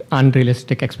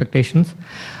unrealistic expectations.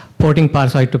 Porting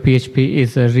Parsoid to PHP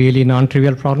is a really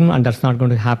non-trivial problem, and that's not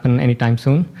going to happen anytime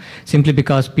soon, simply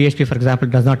because PHP, for example,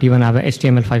 does not even have a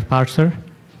HTML5 parser.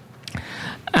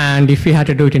 And if we had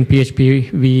to do it in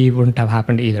PHP, we wouldn't have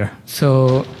happened either.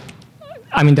 So,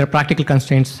 I mean, there are practical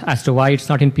constraints as to why it's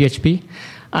not in PHP.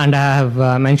 And I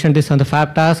have mentioned this on the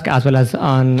Fab task as well as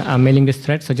on mailing this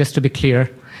thread. So just to be clear,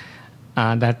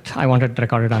 that I wanted to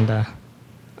record it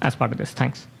as part of this.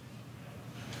 Thanks.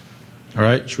 All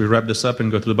right, should we wrap this up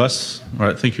and go to the bus? All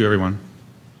right, thank you, everyone.